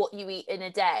posted what you eat in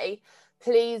a day,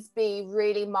 please be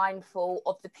really mindful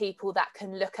of the people that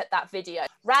can look at that video.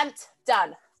 Rant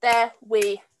done. There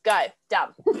we go.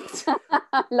 Done.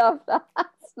 I love that.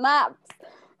 Snaps.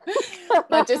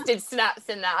 I just did snaps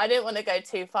in that. I didn't want to go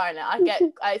too far in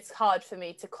it. It's hard for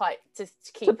me to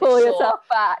keep to pull it short. yourself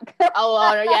back.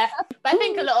 Oh yeah, but I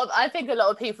think a lot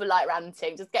of people like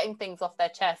ranting, just getting things off their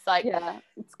chest. Like, yeah,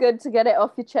 it's good to get it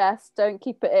off your chest. Don't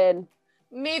keep it in.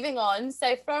 Moving on.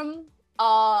 So from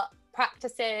our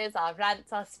practices, our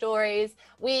rants, our stories,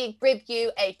 we give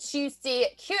you a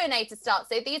Tuesday Q&A to start.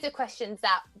 So these are questions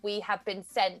that we have been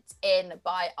sent in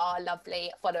by our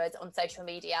lovely followers on social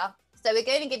media. So we're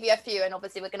going to give you a few, and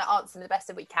obviously we're going to answer them the best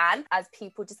that we can as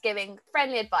people just giving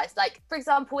friendly advice. Like, for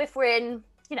example, if we're in,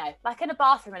 like in a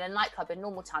bathroom in a nightclub in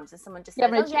normal times and someone just says,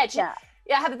 have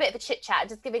a bit of a chit chat, and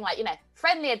just giving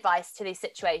friendly advice to these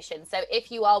situations. So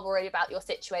if you are worried about your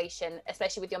situation,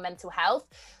 especially with your mental health,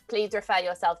 please refer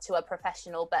yourself to a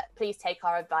professional, but please take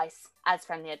our advice as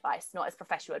friendly advice, not as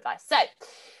professional advice. So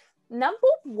number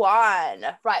 1,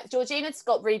 right, Georgina's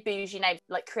got really bougie name,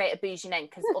 like create a bougie name,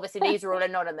 because obviously these are all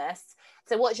anonymous.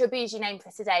 So what's your bougie name for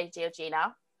today,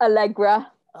 Georgina?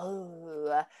 Allegra.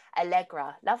 Oh,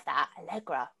 Allegra. Love that.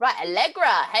 Allegra. Right,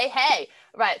 Allegra. Hey.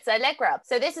 Right, so Allegra.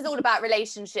 So this is all about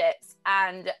relationships,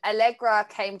 and Allegra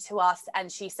came to us and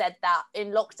she said that in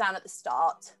lockdown at the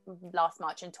start, last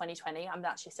March in 2020, I'm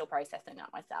actually still processing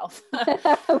that myself.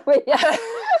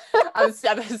 I'm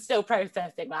still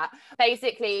processing that.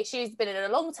 Basically, she's been in a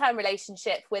long-term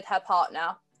relationship with her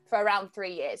partner for around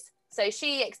 3 years. So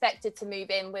she expected to move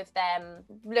in with them,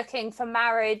 looking for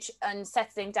marriage and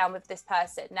settling down with this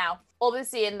person. Now,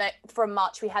 obviously, from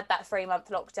March, we had that 3-month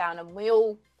lockdown, and we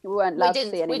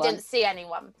didn't see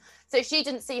anyone. So she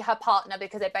didn't see her partner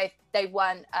because they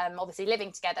weren't obviously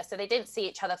living together. So they didn't see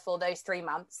each other for those 3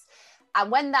 months.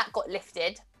 And when that got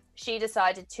lifted, she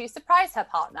decided to surprise her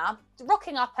partner,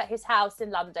 rocking up at his house in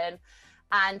London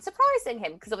and surprising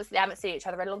him, because obviously they haven't seen each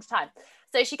other in a long time.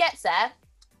 So she gets there.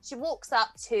 She walks up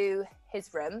to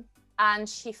his room and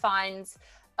she finds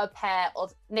a pair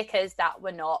of knickers that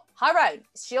were not her own.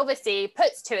 She obviously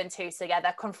puts 2 and 2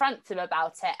 together, confronts him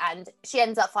about it, and she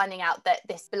ends up finding out that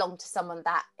this belonged to someone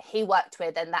that he worked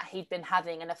with and that he'd been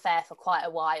having an affair for quite a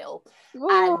while. Ooh.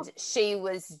 And she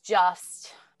was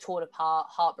just torn apart,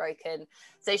 heartbroken.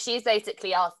 So she's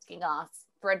basically asking us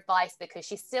for advice because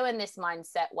she's still in this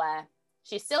mindset where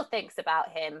she still thinks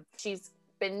about him. She's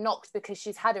been knocked because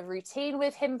she's had a routine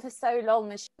with him for so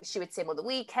long, and she would see him on the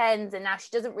weekends, and now she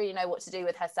doesn't really know what to do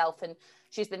with herself. And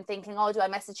she's been thinking, oh, do I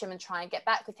message him and try and get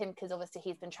back with him? Because obviously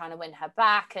he's been trying to win her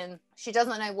back, and she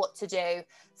doesn't know what to do.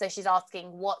 So she's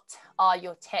asking, what are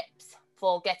your tips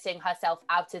for getting herself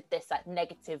out of this like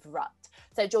negative rut?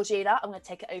 So Georgina, I'm going to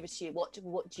take it over to you. What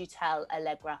do you tell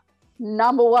Allegra?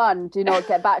 Number one, do not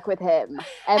get back with him.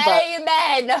 Ever.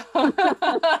 Amen.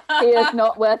 He is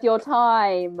not worth your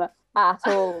time at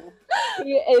all.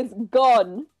 He is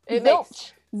gone.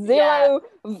 Zero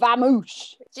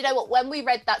vamoosh. Do you know what? When we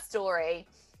read that story,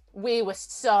 we were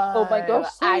so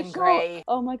angry. Shocked.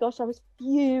 Oh my gosh, I was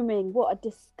fuming. What a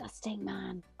disgusting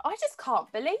man. I just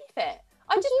can't believe it.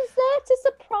 She's there to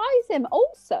surprise him.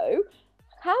 Also,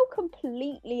 how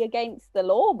completely against the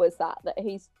law was that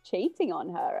he's cheating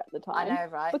on her at the time? I know,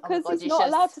 right? Because he's not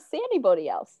allowed to see anybody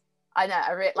else. I know.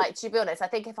 Like, to be honest, I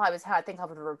think if I was her, I think I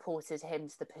would have reported him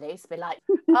to the police. Be like,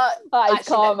 that's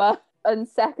karma. And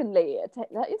secondly,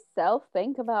 let yourself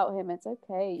think about him. It's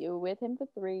okay. You were with him for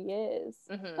 3 years.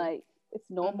 Mm-hmm. Like, it's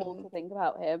normal to think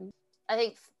about him. I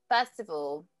think, first of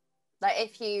all, like,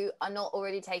 if you are not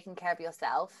already taking care of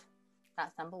yourself,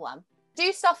 that's number one.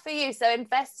 Do stuff for you. So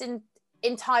invest in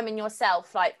time in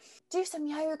yourself. Like, do some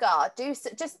yoga.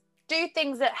 Just do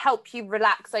things that help you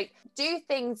relax. Like, do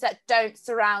things that don't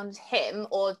surround him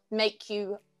or make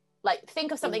you like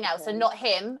think of something else and not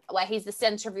him, where he's the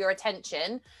center of your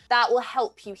attention. That will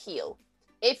help you heal.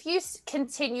 If you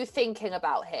continue thinking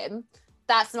about him,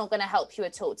 that's not going to help you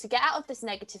at all. To get out of this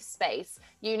negative space,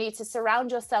 you need to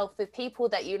surround yourself with people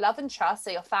that you love and trust,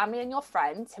 so your family and your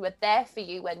friends who are there for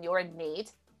you when you're in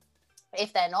need.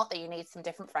 If they're not, then you need some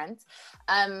different friends.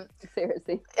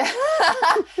 Seriously.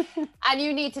 And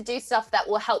you need to do stuff that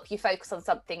will help you focus on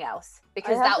something else,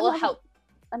 because that will help.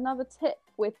 Another tip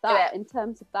with that, in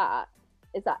terms of that,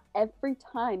 is that every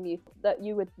time you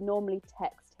would normally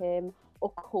text him or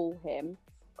call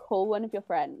one of your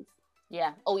friends.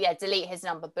 Yeah. Oh yeah, delete his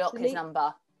number, block his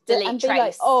number, delete and trace. Be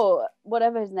like, oh,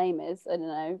 whatever his name is, I don't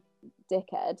know,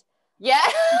 dickhead. Yeah.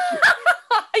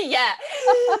 Yeah.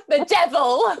 The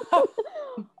devil.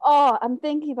 Oh, I'm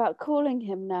thinking about calling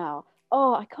him now.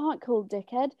 Oh, I can't call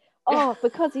dickhead. Oh,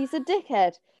 because he's a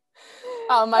dickhead.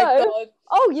 Oh my God.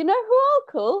 Oh, you know who I'll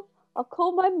call? I'll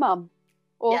call my mum.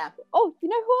 Or, oh, you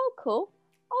know who I'll call?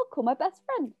 I'll call my best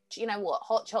friend. You know what?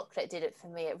 Hot chocolate did it for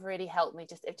me. It really helped me.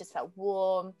 It just felt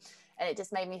warm, and it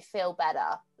just made me feel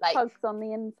better. Like hugs on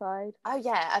the inside. Oh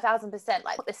yeah, 1000%.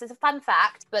 Like, this is a fun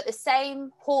fact, but the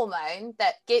same hormone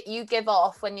that you give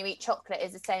off when you eat chocolate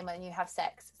is the same when you have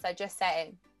sex. So just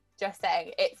saying,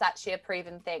 it's actually a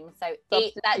proven thing. So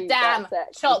eat that damn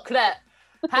chocolate.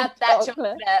 Have that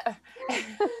chocolate.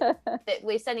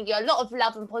 We're sending you a lot of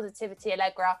love and positivity,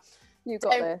 Allegra.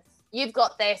 You've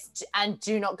got this, and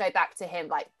do not go back to him.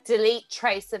 Like, delete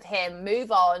trace of him,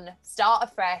 move on, start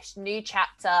afresh, new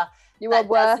chapter. You are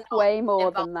worth way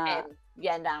more than that.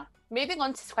 Yeah, nah. Moving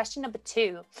on to question number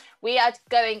 2. We are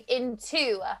going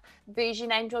into bougie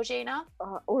name, Georgina.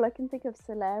 All I can think of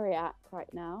celeriac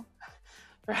right now.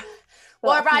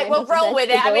 Well, right, we'll roll with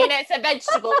it. I mean, it's a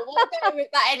vegetable. We'll go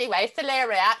with that anyway.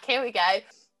 Celeriac, here we go.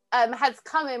 Has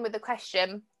come in with a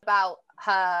question about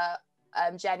her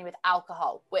journey with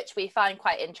alcohol, which we find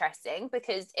quite interesting,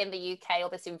 because in the UK,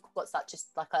 obviously, we've got such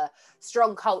a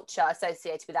strong culture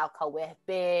associated with alcohol. We're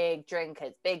big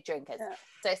drinkers. Yeah.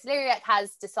 So Celeriac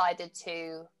has decided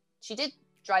she did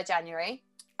dry January,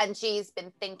 and she's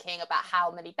been thinking about how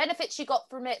many benefits she got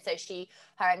from it. So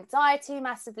her anxiety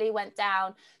massively went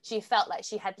down. She felt like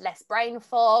she had less brain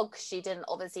fog. She didn't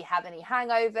obviously have any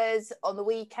hangovers on the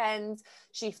weekends.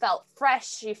 She felt fresh.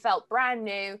 She felt brand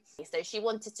new. So she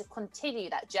wanted to continue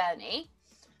that journey,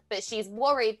 but she's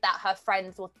worried that her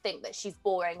friends will think that she's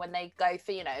boring when they go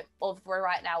for, over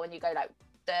right now, when you go like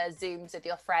the Zooms with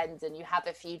your friends and you have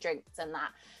a few drinks and that.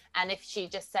 And if she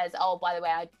just says, oh, by the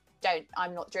way,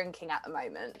 I'm not drinking at the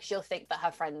moment, she'll think that her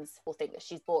friends will think that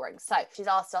she's boring. So she's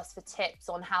asked us for tips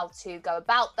on how to go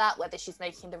about that, whether she's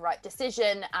making the right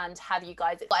decision, and have you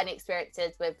guys got any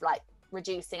experiences with like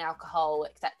reducing alcohol,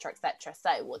 etc., etc.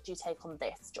 So what do you take on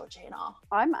this, Georgina?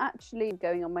 I'm actually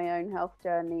going on my own health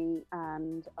journey,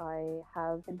 and I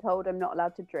have been told I'm not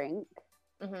allowed to drink.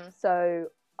 Mm-hmm. So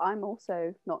I'm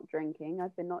also not drinking.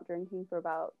 I've been not drinking for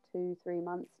about 2-3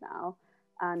 months now,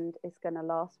 and it's going to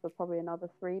last for probably another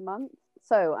 3 months.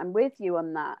 So I'm with you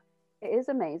on that. It is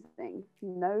amazing.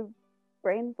 No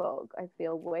brain fog. I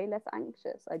feel way less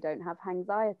anxious. I don't have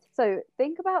anxiety. So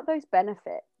think about those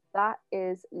benefits. That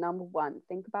is number one.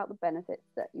 Think about the benefits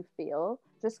that you feel.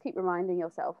 Just keep reminding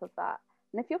yourself of that.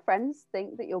 And if your friends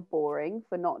think that you're boring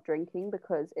for not drinking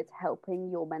because it's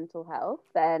helping your mental health,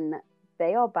 then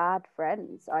they are bad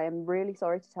friends. I am really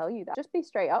sorry to tell you that. Just be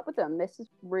straight up with them. This has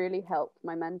really helped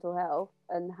my mental health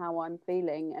and how I'm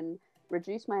feeling, and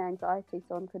reduce my anxiety,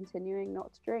 so I'm continuing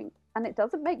not to drink. And it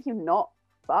doesn't make you not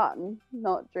fun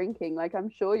not drinking. Like, I'm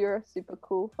sure you're a super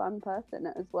cool, fun person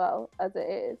as well as it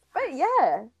is. But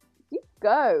yeah, you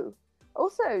go.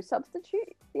 Also,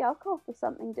 substitute the alcohol for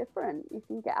something different. You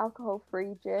can get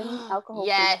alcohol-free gin,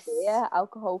 alcohol-free beer,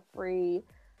 alcohol-free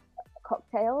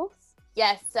cocktails.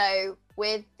 Yes, so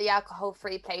with the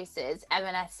alcohol-free places,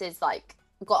 M&S is like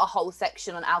got a whole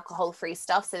section on alcohol-free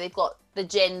stuff. So they've got the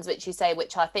gins, which you say,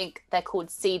 which I think they're called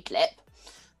Seedlip,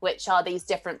 which are these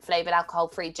different flavored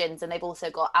alcohol-free gins. And they've also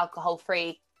got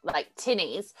alcohol-free like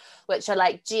tinnies, which are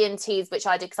like G&Ts, which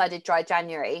I did because I did dry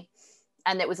January.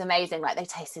 And it was amazing. Like, they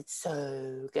tasted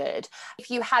so good.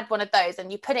 If you had one of those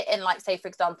and you put it in, like, say, for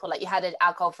example, like you had an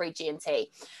alcohol-free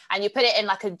G&T and you put it in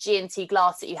like a G&T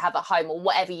glass that you have at home or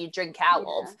whatever you drink it out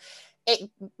of, it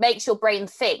makes your brain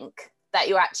think that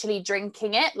you're actually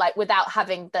drinking it, like, without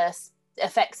having the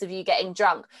effects of you getting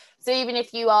drunk. So even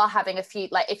if you are having a few,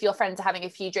 like, if your friends are having a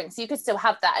few drinks, you could still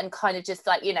have that and kind of just,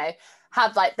 like, you know,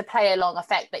 have like the play along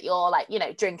effect that you're, like, you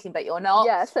know, drinking but you're not.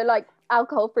 Yeah, so like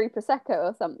alcohol-free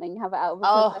Prosecco or something, have it out of a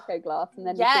Prosecco glass, and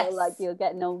then you feel like you're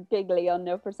getting all giggly on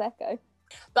your Prosecco.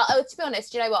 But to be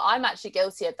honest, you know what, I'm actually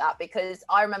guilty of that, because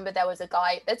I remember there's a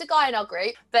guy in our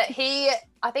group, but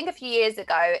I think a few years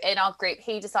ago in our group,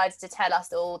 he decided to tell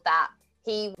us all that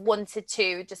he wanted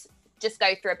to just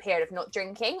go through a period of not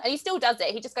drinking, and he still does it.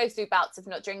 He just goes through bouts of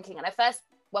not drinking. And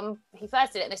when he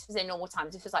first did it, and this was in normal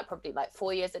times, this was like probably like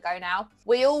 4 years ago now,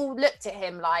 we all looked at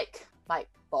him like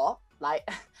what, like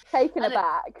taken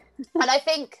aback. And I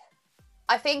think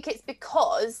it's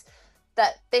because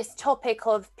that this topic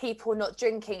of people not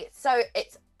drinking,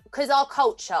 it's because our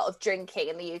culture of drinking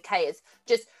in the UK is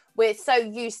just, we're so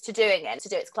used to doing it,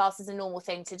 it's classed as a normal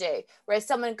thing to do. Whereas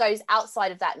someone goes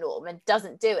outside of that norm and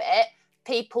doesn't do it,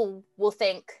 people will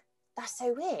think that's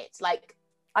so weird. Like,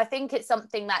 I think it's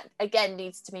something that, again,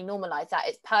 needs to be normalised, that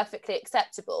it's perfectly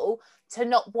acceptable to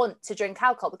not want to drink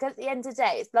alcohol, because at the end of the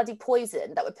day, it's bloody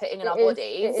poison that we're putting in our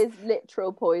bodies. It is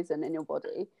literal poison in your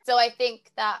body. So I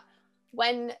think that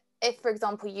if, for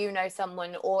example, you know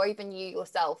someone, or even you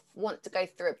yourself, want to go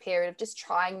through a period of just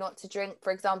trying not to drink,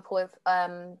 for example, if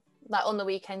like on the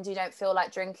weekend you don't feel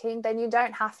like drinking, then you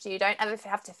don't have to. You don't ever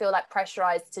have to feel like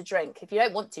pressurized to drink. If you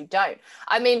don't want to, don't.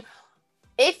 I mean,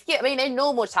 in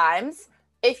normal times,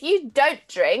 if you don't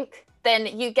drink, then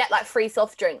you get like free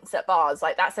soft drinks at bars.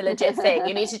 Like, that's a legit thing.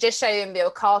 You need to just show them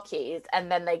your car keys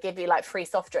and then they give you like free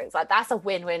soft drinks. Like, that's a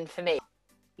win-win for me.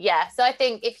 Yeah, so I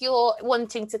think if you're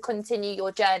wanting to continue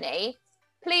your journey,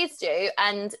 please do.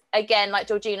 And again, like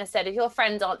Georgina said, if your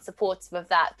friends aren't supportive of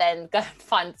that, then go and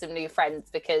find some new friends,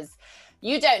 because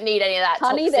you don't need any of that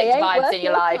toxic vibes in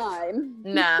your life.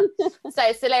 Nah. So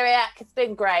Celeriac, it's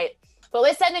been great. But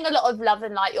we're sending a lot of love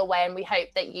and light your way, and we hope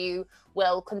that you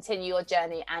will continue your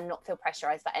journey and not feel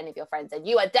pressurized by any of your friends. And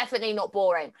you are definitely not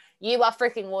boring. You are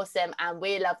freaking awesome, and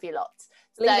we love you lots.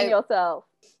 Believe in yourself.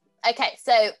 Okay,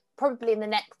 so probably in the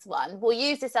next one, we'll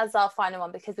use this as our final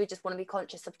one because we just want to be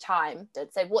conscious of time.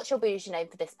 So what's your bougie name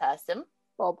for this person?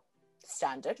 Bob.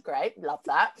 Standard, great, love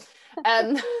that.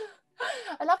 I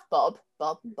love Bob.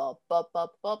 Bob, Bob, Bob, Bob,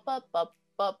 Bob, Bob, Bob,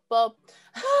 Bob, Bob.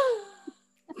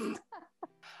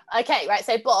 Okay, right,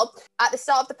 so Bob, at the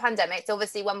start of the pandemic,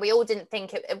 obviously when we all didn't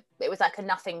think it was like a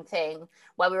nothing thing,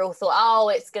 where we all thought, oh,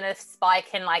 it's going to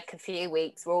spike in like a few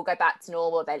weeks, we'll all go back to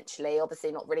normal eventually, obviously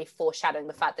not really foreshadowing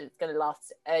the fact that it's going to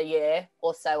last a year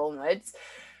or so onwards.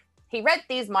 He read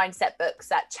these mindset books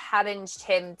that challenged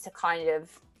him to kind of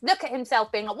look at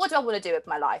himself being like, what do I want to do with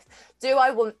my life? Do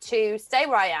I want to stay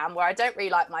where I am, where I don't really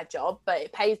like my job, but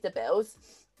it pays the bills?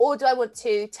 Or do I want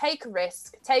to take a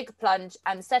risk, take a plunge,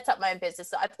 and set up my own business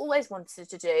that I've always wanted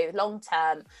to do long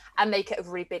term and make it a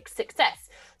really big success?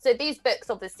 So these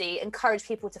books obviously encourage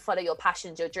people to follow your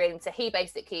passions, your dreams. So he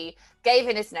basically gave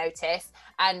in his notice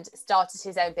and started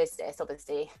his own business.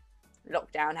 Obviously,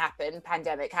 lockdown happened,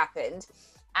 pandemic happened,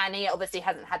 and he obviously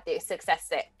hasn't had the success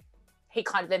that he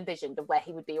kind of envisioned of where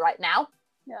he would be right now.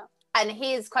 Yeah. And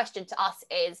his question to us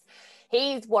is,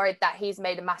 he's worried that he's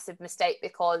made a massive mistake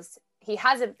because he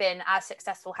hasn't been as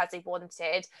successful as he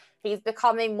wanted. He's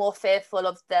becoming more fearful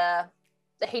of that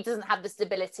he doesn't have the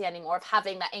stability anymore of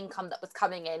having that income that was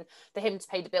coming in for him to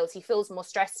pay the bills. He feels more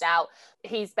stressed out.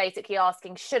 He's basically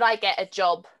asking, should I get a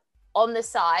job on the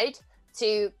side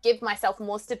to give myself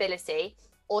more stability,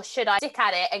 or should I stick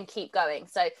at it and keep going?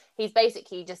 So he's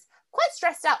basically just quite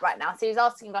stressed out right now. So he's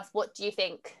asking us, what do you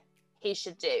think he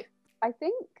should do? I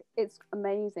think it's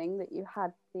amazing that you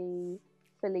had the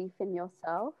belief in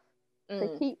yourself.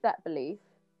 So keep that belief.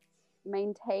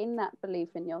 maintain that belief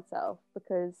in yourself,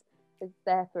 because it's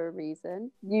there for a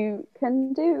reason. You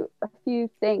can do a few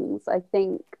things, I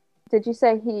think. Did you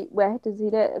say where does he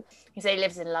live? He said he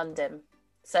lives in London.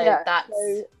 So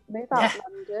so move out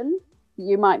London.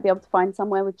 You might be able to find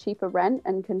somewhere with cheaper rent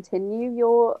and continue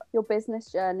your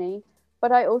business journey.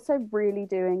 But I also really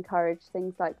do encourage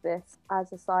things like this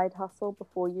as a side hustle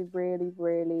before you really,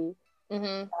 really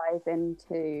dive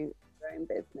into your own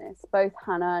business. Both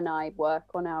Hannah and I work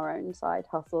on our own side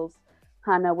hustles.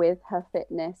 Hannah with her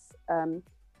fitness,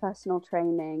 personal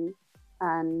training,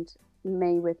 and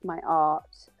me with my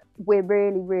art. We're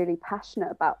really, really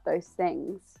passionate about those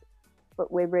things,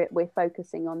 but we're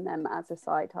focusing on them as a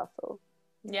side hustle.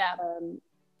 Yeah.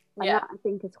 That I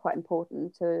think is quite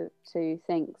important to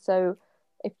think. So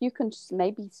if you can just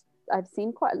maybe, I've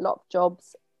seen quite a lot of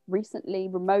jobs recently,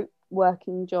 remote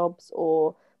working jobs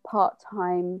or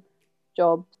part-time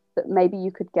jobs, that maybe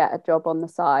you could get a job on the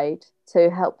side to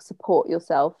help support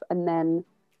yourself, and then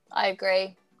I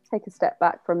agree, take a step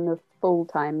back from the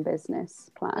full-time business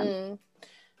plan.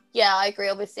 Yeah, I agree.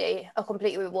 Obviously, I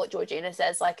completely with what Georgina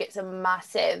says. Like, it's a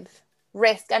massive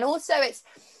risk, and also it's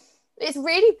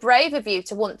really brave of you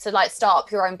to want to like start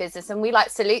up your own business, and we like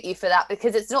salute you for that,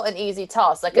 because it's not an easy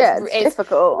task. Like, it's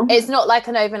difficult. It's not like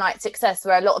an overnight success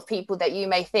where a lot of people that you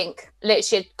may think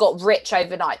literally got rich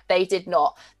overnight, they did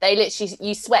not. They literally,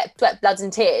 you sweat blood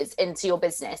and tears into your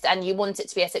business, and you want it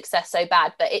to be a success so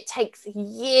bad, but it takes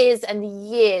years and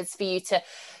years for you to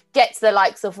get to the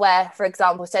likes of where, for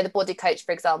example, so the body coach,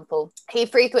 for example, he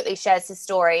frequently shares his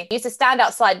story. He used to stand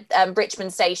outside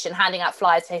Richmond Station handing out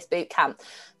flyers for his boot camp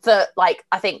for like,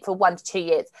 I think for 1 to 2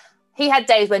 years. He had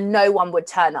days when no one would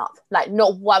turn up, like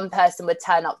not one person would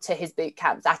turn up to his boot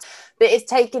camps. But it's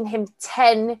taken him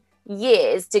 10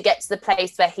 years to get to the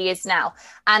place where he is now.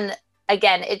 And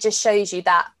again, it just shows you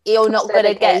that you're not going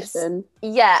to get,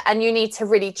 and you need to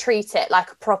really treat it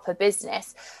like a proper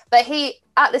business. But he,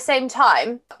 at the same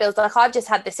time, feels like, I've just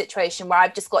had this situation where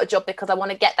I've just got a job because I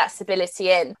want to get that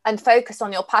stability in and focus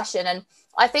on your passion. And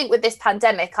I think with this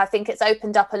pandemic, I think it's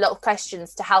opened up a lot of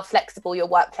questions to how flexible your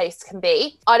workplace can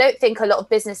be. I don't think a lot of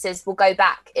businesses will go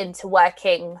back into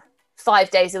working 5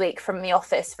 days a week from the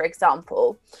office, for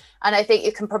example. And I think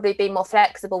you can probably be more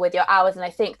flexible with your hours. And I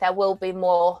think there will be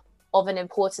more of an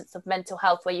importance of mental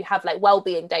health, where you have like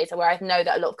well-being data, where I know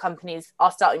that a lot of companies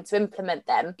are starting to implement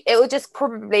them. It will just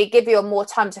probably give you more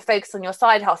time to focus on your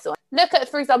side hustle.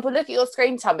 For example, look at your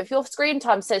screen time. If your screen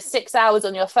time says 6 hours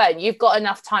on your phone, you've got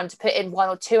enough time to put in 1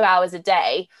 or 2 hours a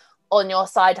day on your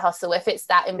side hustle if it's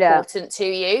that important to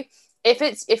you.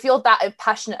 If you're that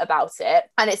passionate about it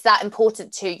and it's that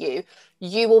important to you,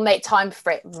 you will make time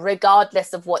for it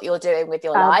regardless of what you're doing with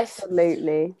your life.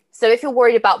 Absolutely. So if you're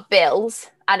worried about bills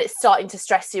and it's starting to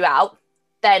stress you out,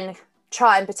 then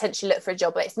try and potentially look for a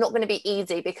job. But it's not going to be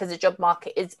easy because the job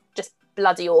market is just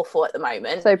bloody awful at the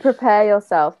moment. So prepare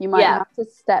yourself. You might have to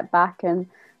step back, and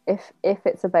if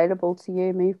it's available to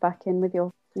you, move back in with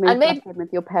your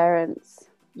parents.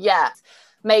 Yeah.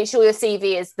 Make sure your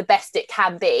CV is the best it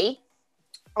can be,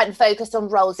 and focus on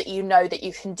roles that you know that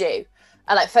you can do.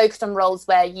 And like focus on roles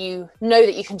where you know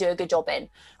that you can do a good job in.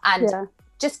 And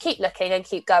just keep looking and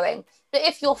keep going. But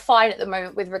if you're fine at the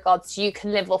moment with regards to you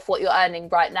can live off what you're earning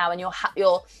right now, and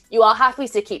you are happy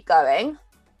to keep going,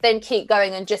 then keep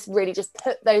going and just really just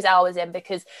put those hours in,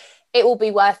 because it will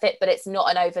be worth it. But it's not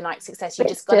an overnight success. You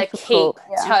just got to keep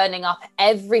turning up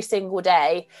every single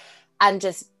day and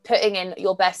just putting in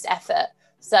your best effort.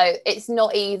 So it's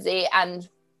not easy. And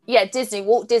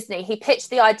Walt Disney, he pitched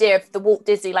the idea of the Walt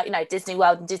Disney, Disney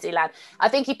World and Disneyland. I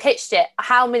think he pitched it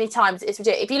how many times? It's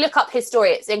ridiculous. If you look up his story,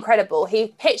 it's incredible.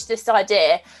 He pitched this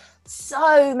idea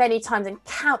so many times and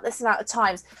countless amount of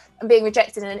times and being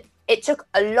rejected. And it took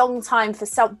a long time for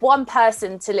one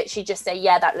person to literally just say,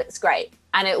 yeah, that looks great.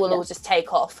 And it will all just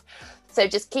take off. So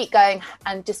just keep going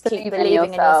and just keep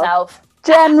believing in yourself.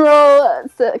 General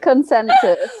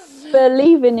consensus.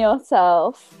 Believe in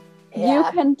yourself. You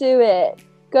can do it.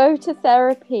 Go to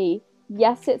therapy.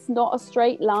 Yes, it's not a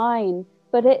straight line,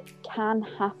 but it can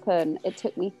happen. It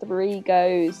took me 3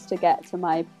 goes to get to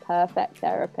my perfect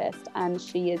therapist, and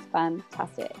she is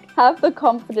fantastic. Have the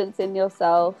confidence in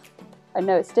yourself. I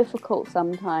know it's difficult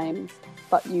sometimes,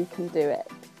 but you can do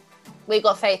it. We've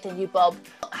got faith in you, Bob.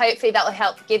 Hopefully that will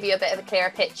help give you a bit of a clearer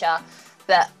picture.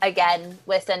 But again,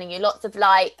 we're sending you lots of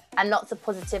light and lots of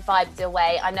positive vibes your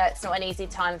way. I know it's not an easy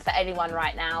time for anyone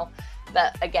right now.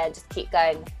 But again, just keep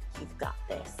going. You've got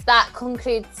this. That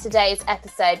concludes today's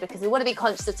episode, because we want to be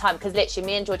conscious of time, because literally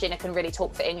me and Georgina can really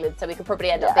talk for England, so we could probably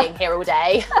end up being here all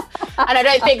day. And I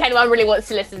don't think anyone really wants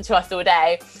to listen to us all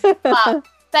day. But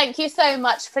thank you so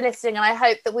much for listening. And I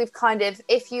hope that we've kind of,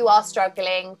 if you are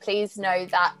struggling, please know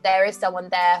that there is someone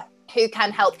there who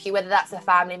can help you, whether that's a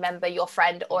family member, your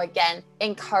friend, or again,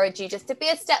 encourage you just to be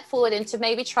a step forward into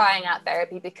maybe trying out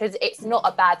therapy, because it's not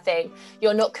a bad thing.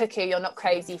 You're not cuckoo, you're not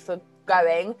crazy for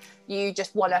going. You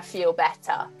just want to feel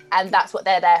better. And that's what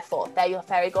they're there for. They're your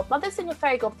fairy godmothers and your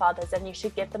fairy godfathers, and you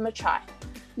should give them a try.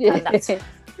 Yeah.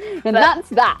 And that's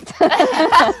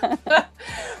that.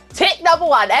 Tip number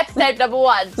 1, episode number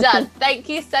 1, done. Thank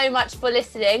you so much for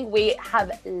listening. We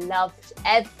have loved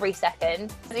every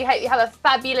second. We hope you have a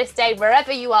fabulous day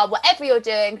wherever you are, whatever you're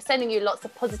doing, sending you lots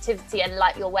of positivity and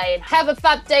light your way. And have a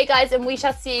fab day, guys, and we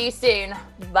shall see you soon.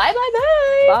 Bye, bye,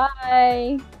 bye.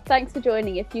 Bye. Thanks for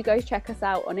joining. If you go check us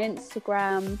out on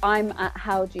Instagram, I'm at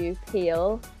How Do You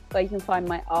Peel, where you can find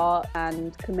my art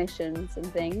and commissions and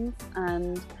things.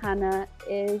 And Hannah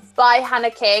is by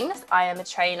Hannah King. I am a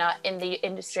trainer in the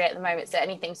industry at the moment, so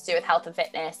anything to do with health and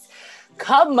fitness,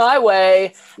 come my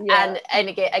way. Yeah. And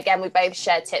again, we both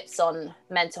share tips on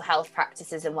mental health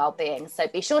practices and well-being. So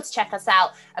be sure to check us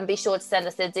out, and be sure to send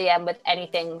us a DM with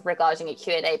anything regarding a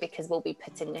Q&A, because we'll be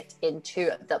putting it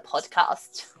into the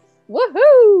podcast.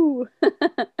 Woohoo!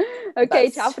 Okay,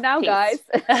 Best. ciao for now, Peace.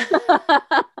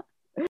 guys.